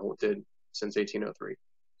Abraham Overholt did since 1803.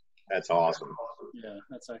 That's awesome. Yeah,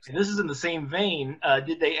 that's excellent. And this is in the same vein.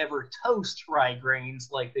 Did they ever toast rye grains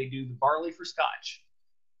like they do the barley for Scotch?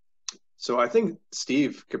 So I think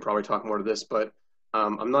Steve could probably talk more to this, but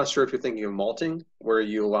I'm not sure if you're thinking of malting, where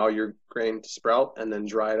you allow your grain to sprout and then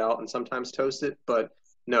dry it out and sometimes toast it. But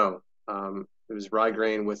no, it was rye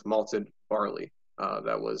grain with malted barley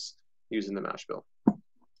that was used in the mash bill.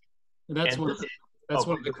 That's one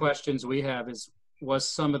of the questions we have is, was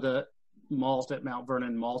some of the malt at Mount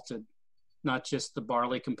Vernon malted, not just the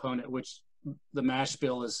barley component, which the mash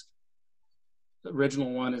bill is, the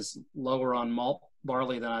original one is lower on malt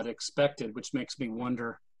barley than I'd expected, which makes me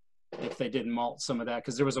wonder if they didn't malt some of that,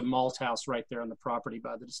 because there was a malt house right there on the property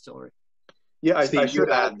by the distillery. Yeah, I should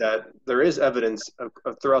add that there is evidence of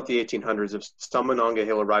throughout the 1800s of some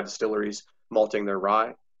Monongahela rye distilleries malting their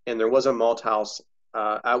rye, and there was a malt house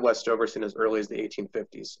at West Overton as early as the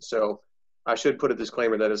 1850s. So I should put a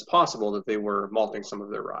disclaimer that it's possible that they were malting some of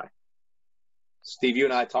their rye. Steve, you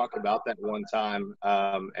and I talked about that one time,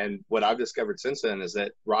 and what I've discovered since then is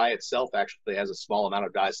that rye itself actually has a small amount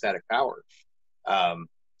of diastatic power.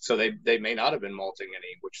 So they may not have been malting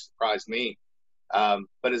any, which surprised me.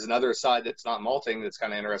 But as another aside that's not malting, that's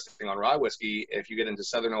kind of interesting on rye whiskey, if you get into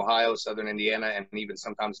southern Ohio, southern Indiana, and even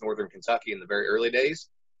sometimes northern Kentucky in the very early days,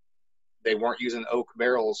 they weren't using oak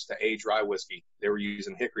barrels to age rye whiskey. They were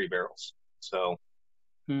using hickory barrels. So,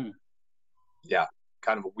 yeah,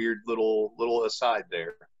 kind of a weird little aside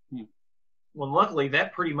there. Well, luckily,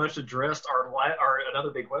 that pretty much addressed our another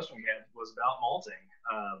big question we had was about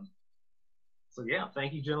malting. So yeah,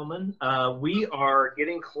 thank you, gentlemen. We are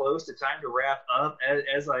getting close to time to wrap up.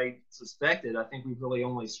 As I suspected, I think we've really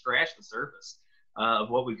only scratched the surface of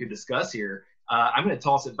what we could discuss here. I'm going to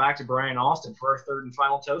toss it back to Bryan Austin for our third and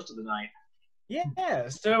final toast of the night. Yeah,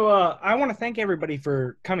 so I want to thank everybody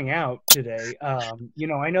for coming out today. You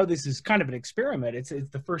know, I know this is kind of an experiment. It's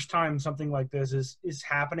the first time something like this is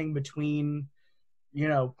happening between, you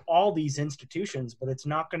know, all these institutions, but it's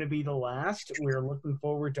not going to be the last. We're looking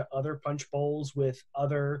forward to other punch bowls with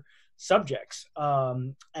other subjects.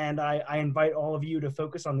 And I invite all of you to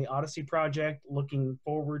focus on the Odyssey project, looking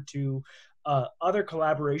forward to other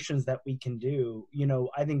collaborations that we can do. You know,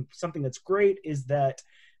 I think something that's great is that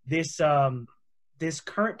this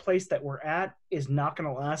current place that we're at is not going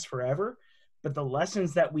to last forever, but the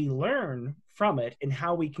lessons that we learn from it and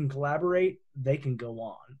how we can collaborate, they can go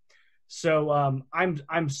on. So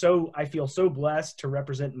I feel so blessed to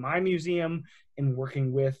represent my museum in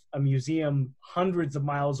working with a museum hundreds of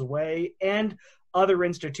miles away and other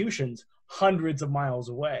institutions hundreds of miles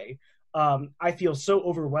away. I feel so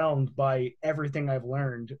overwhelmed by everything I've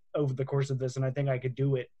learned over the course of this, and I think I could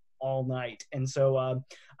do it all night. And so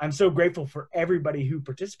I'm so grateful for everybody who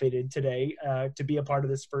participated today to be a part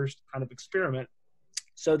of this first kind of experiment.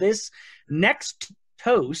 So this next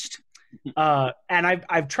toast, and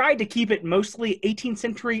I've tried to keep it mostly 18th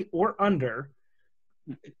century or under,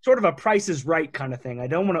 sort of a Price is Right kind of thing. I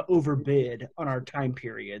don't want to overbid on our time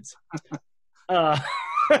periods.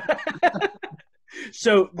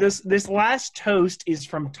 So this last toast is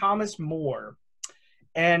from Thomas More,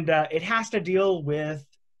 and it has to deal with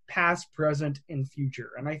past, present, and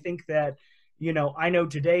future. And I think that, you know, I know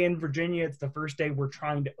today in Virginia, it's the first day we're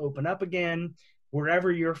trying to open up again.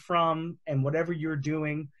 Wherever you're from and whatever you're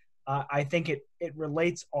doing, I think it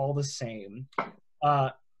relates all the same.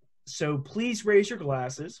 So please raise your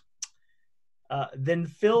glasses, then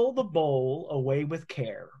fill the bowl away with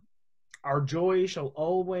care. Our joy shall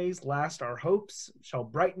always last, our hopes shall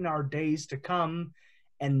brighten our days to come,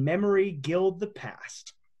 and memory gild the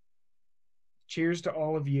past. Cheers to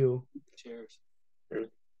all of you. Cheers.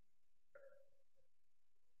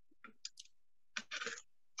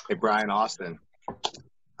 Hey, Bryan Austin.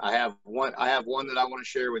 I have one that I want to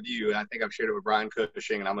share with you. I think I've shared it with Brian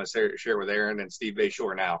Cushing, and I'm going to share it with Aaron and Steve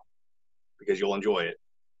Bashore now, because you'll enjoy it.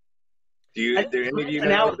 Do any of you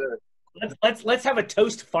know Let's have a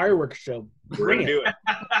toast fireworks show. We're going to do it.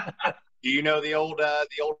 Do you know the old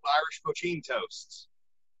Irish poachine toasts?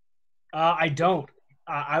 I don't.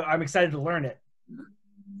 I'm excited to learn it.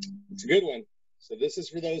 It's a good one. So this is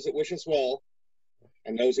for those that wish us well,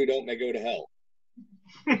 and those who don't may go to hell.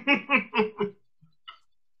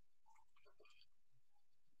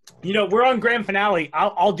 You know, we're on grand finale.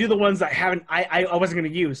 I'll do the ones that I wasn't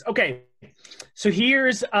going to use. Okay, so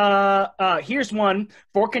here's one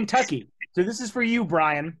for Kentucky. So this is for you,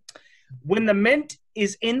 Bryan. When the mint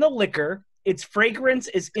is in the liquor, its fragrance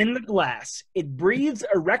is in the glass. It breathes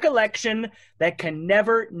a recollection that can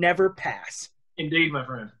never, never pass. Indeed, my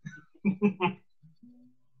friend.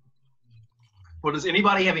 Well, does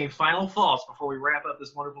anybody have any final thoughts before we wrap up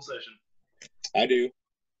this wonderful session? I do.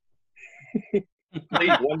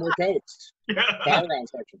 One more toast. Background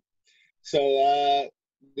section. So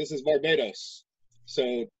this is Barbados.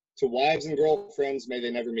 So to wives and girlfriends, may they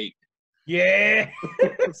never meet. Yeah.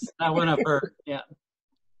 That one I've heard. Yeah.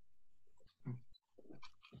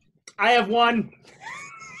 I have one.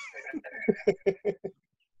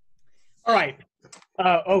 All right.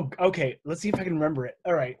 Okay. Let's see if I can remember it.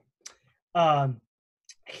 All right.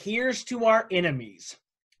 Here's to our enemies.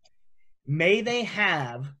 May they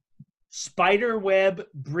have spiderweb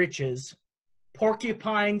breeches,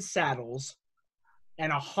 porcupine saddles,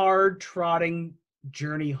 and a hard trotting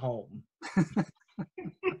journey home.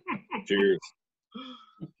 Cheers.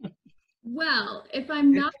 Well, if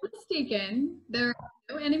I'm not mistaken, there are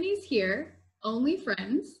no enemies here, only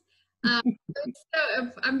friends. So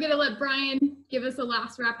I'm going to let Bryan give us a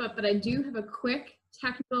last wrap up, but I do have a quick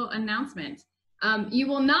technical announcement. You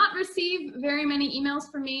will not receive very many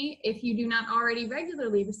emails from me if you do not already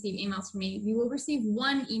regularly receive emails from me. You will receive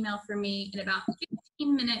one email from me in about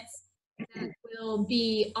 15 minutes that will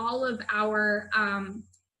be all of our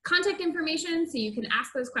contact information, so you can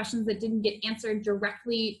ask those questions that didn't get answered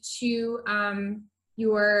directly to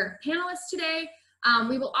your panelists today.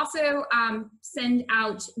 We will also send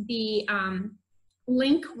out the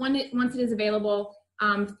link once it is available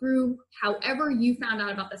through however you found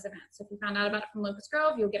out about this event. So if you found out about it from Locust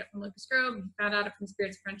Grove, you'll get it from Locust Grove. If you found out it from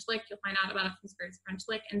Spirits of French Lick, you'll find out about it from Spirits of French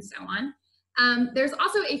Lick, and so on. There's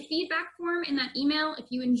also a feedback form in that email. If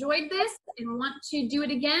you enjoyed this and want to do it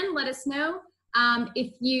again, let us know.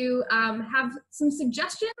 If you have some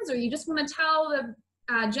suggestions, or you just want to tell the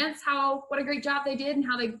gents what a great job they did and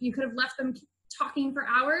how you could have left them talking for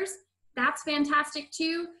hours, that's fantastic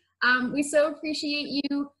too. We so appreciate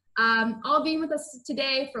you all being with us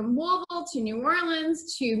today, from Louisville to New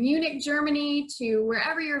Orleans to Munich, Germany, to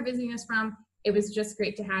wherever you're visiting us from. It was just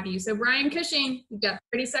great to have you. So Bryan, Cushing, you've got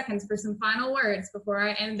 30 seconds for some final words before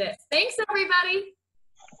I end this. Thanks, everybody.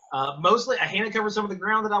 Mostly, Hannah covered some of the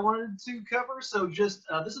ground that I wanted to cover. So just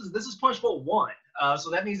this is Punch Bowl 1.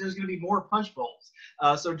 So that means there's going to be more Punch Bowls.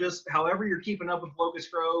 So just however you're keeping up with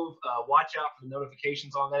Locust Grove, watch out for the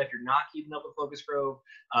notifications on that. If you're not keeping up with Locust Grove,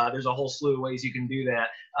 there's a whole slew of ways you can do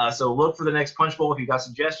that. So look for the next Punch Bowl. If you got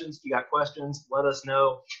suggestions, if you got questions, let us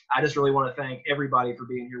know. I just really want to thank everybody for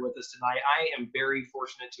being here with us tonight. I am very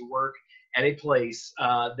fortunate to work at a place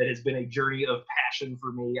that has been a journey of passion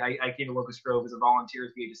for me. I came to Locust Grove as a volunteer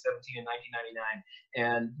at the age of 17 in 1999,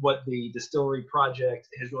 and what the distillery project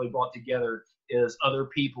has really brought together is other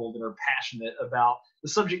people that are passionate about the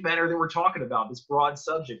subject matter that we're talking about, this broad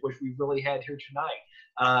subject, which we've really had here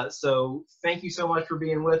tonight. So thank you so much for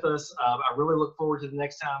being with us. I really look forward to the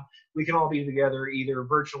next time we can all be together, either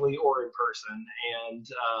virtually or in person, and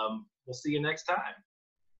we'll see you next time.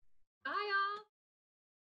 Bye, y'all.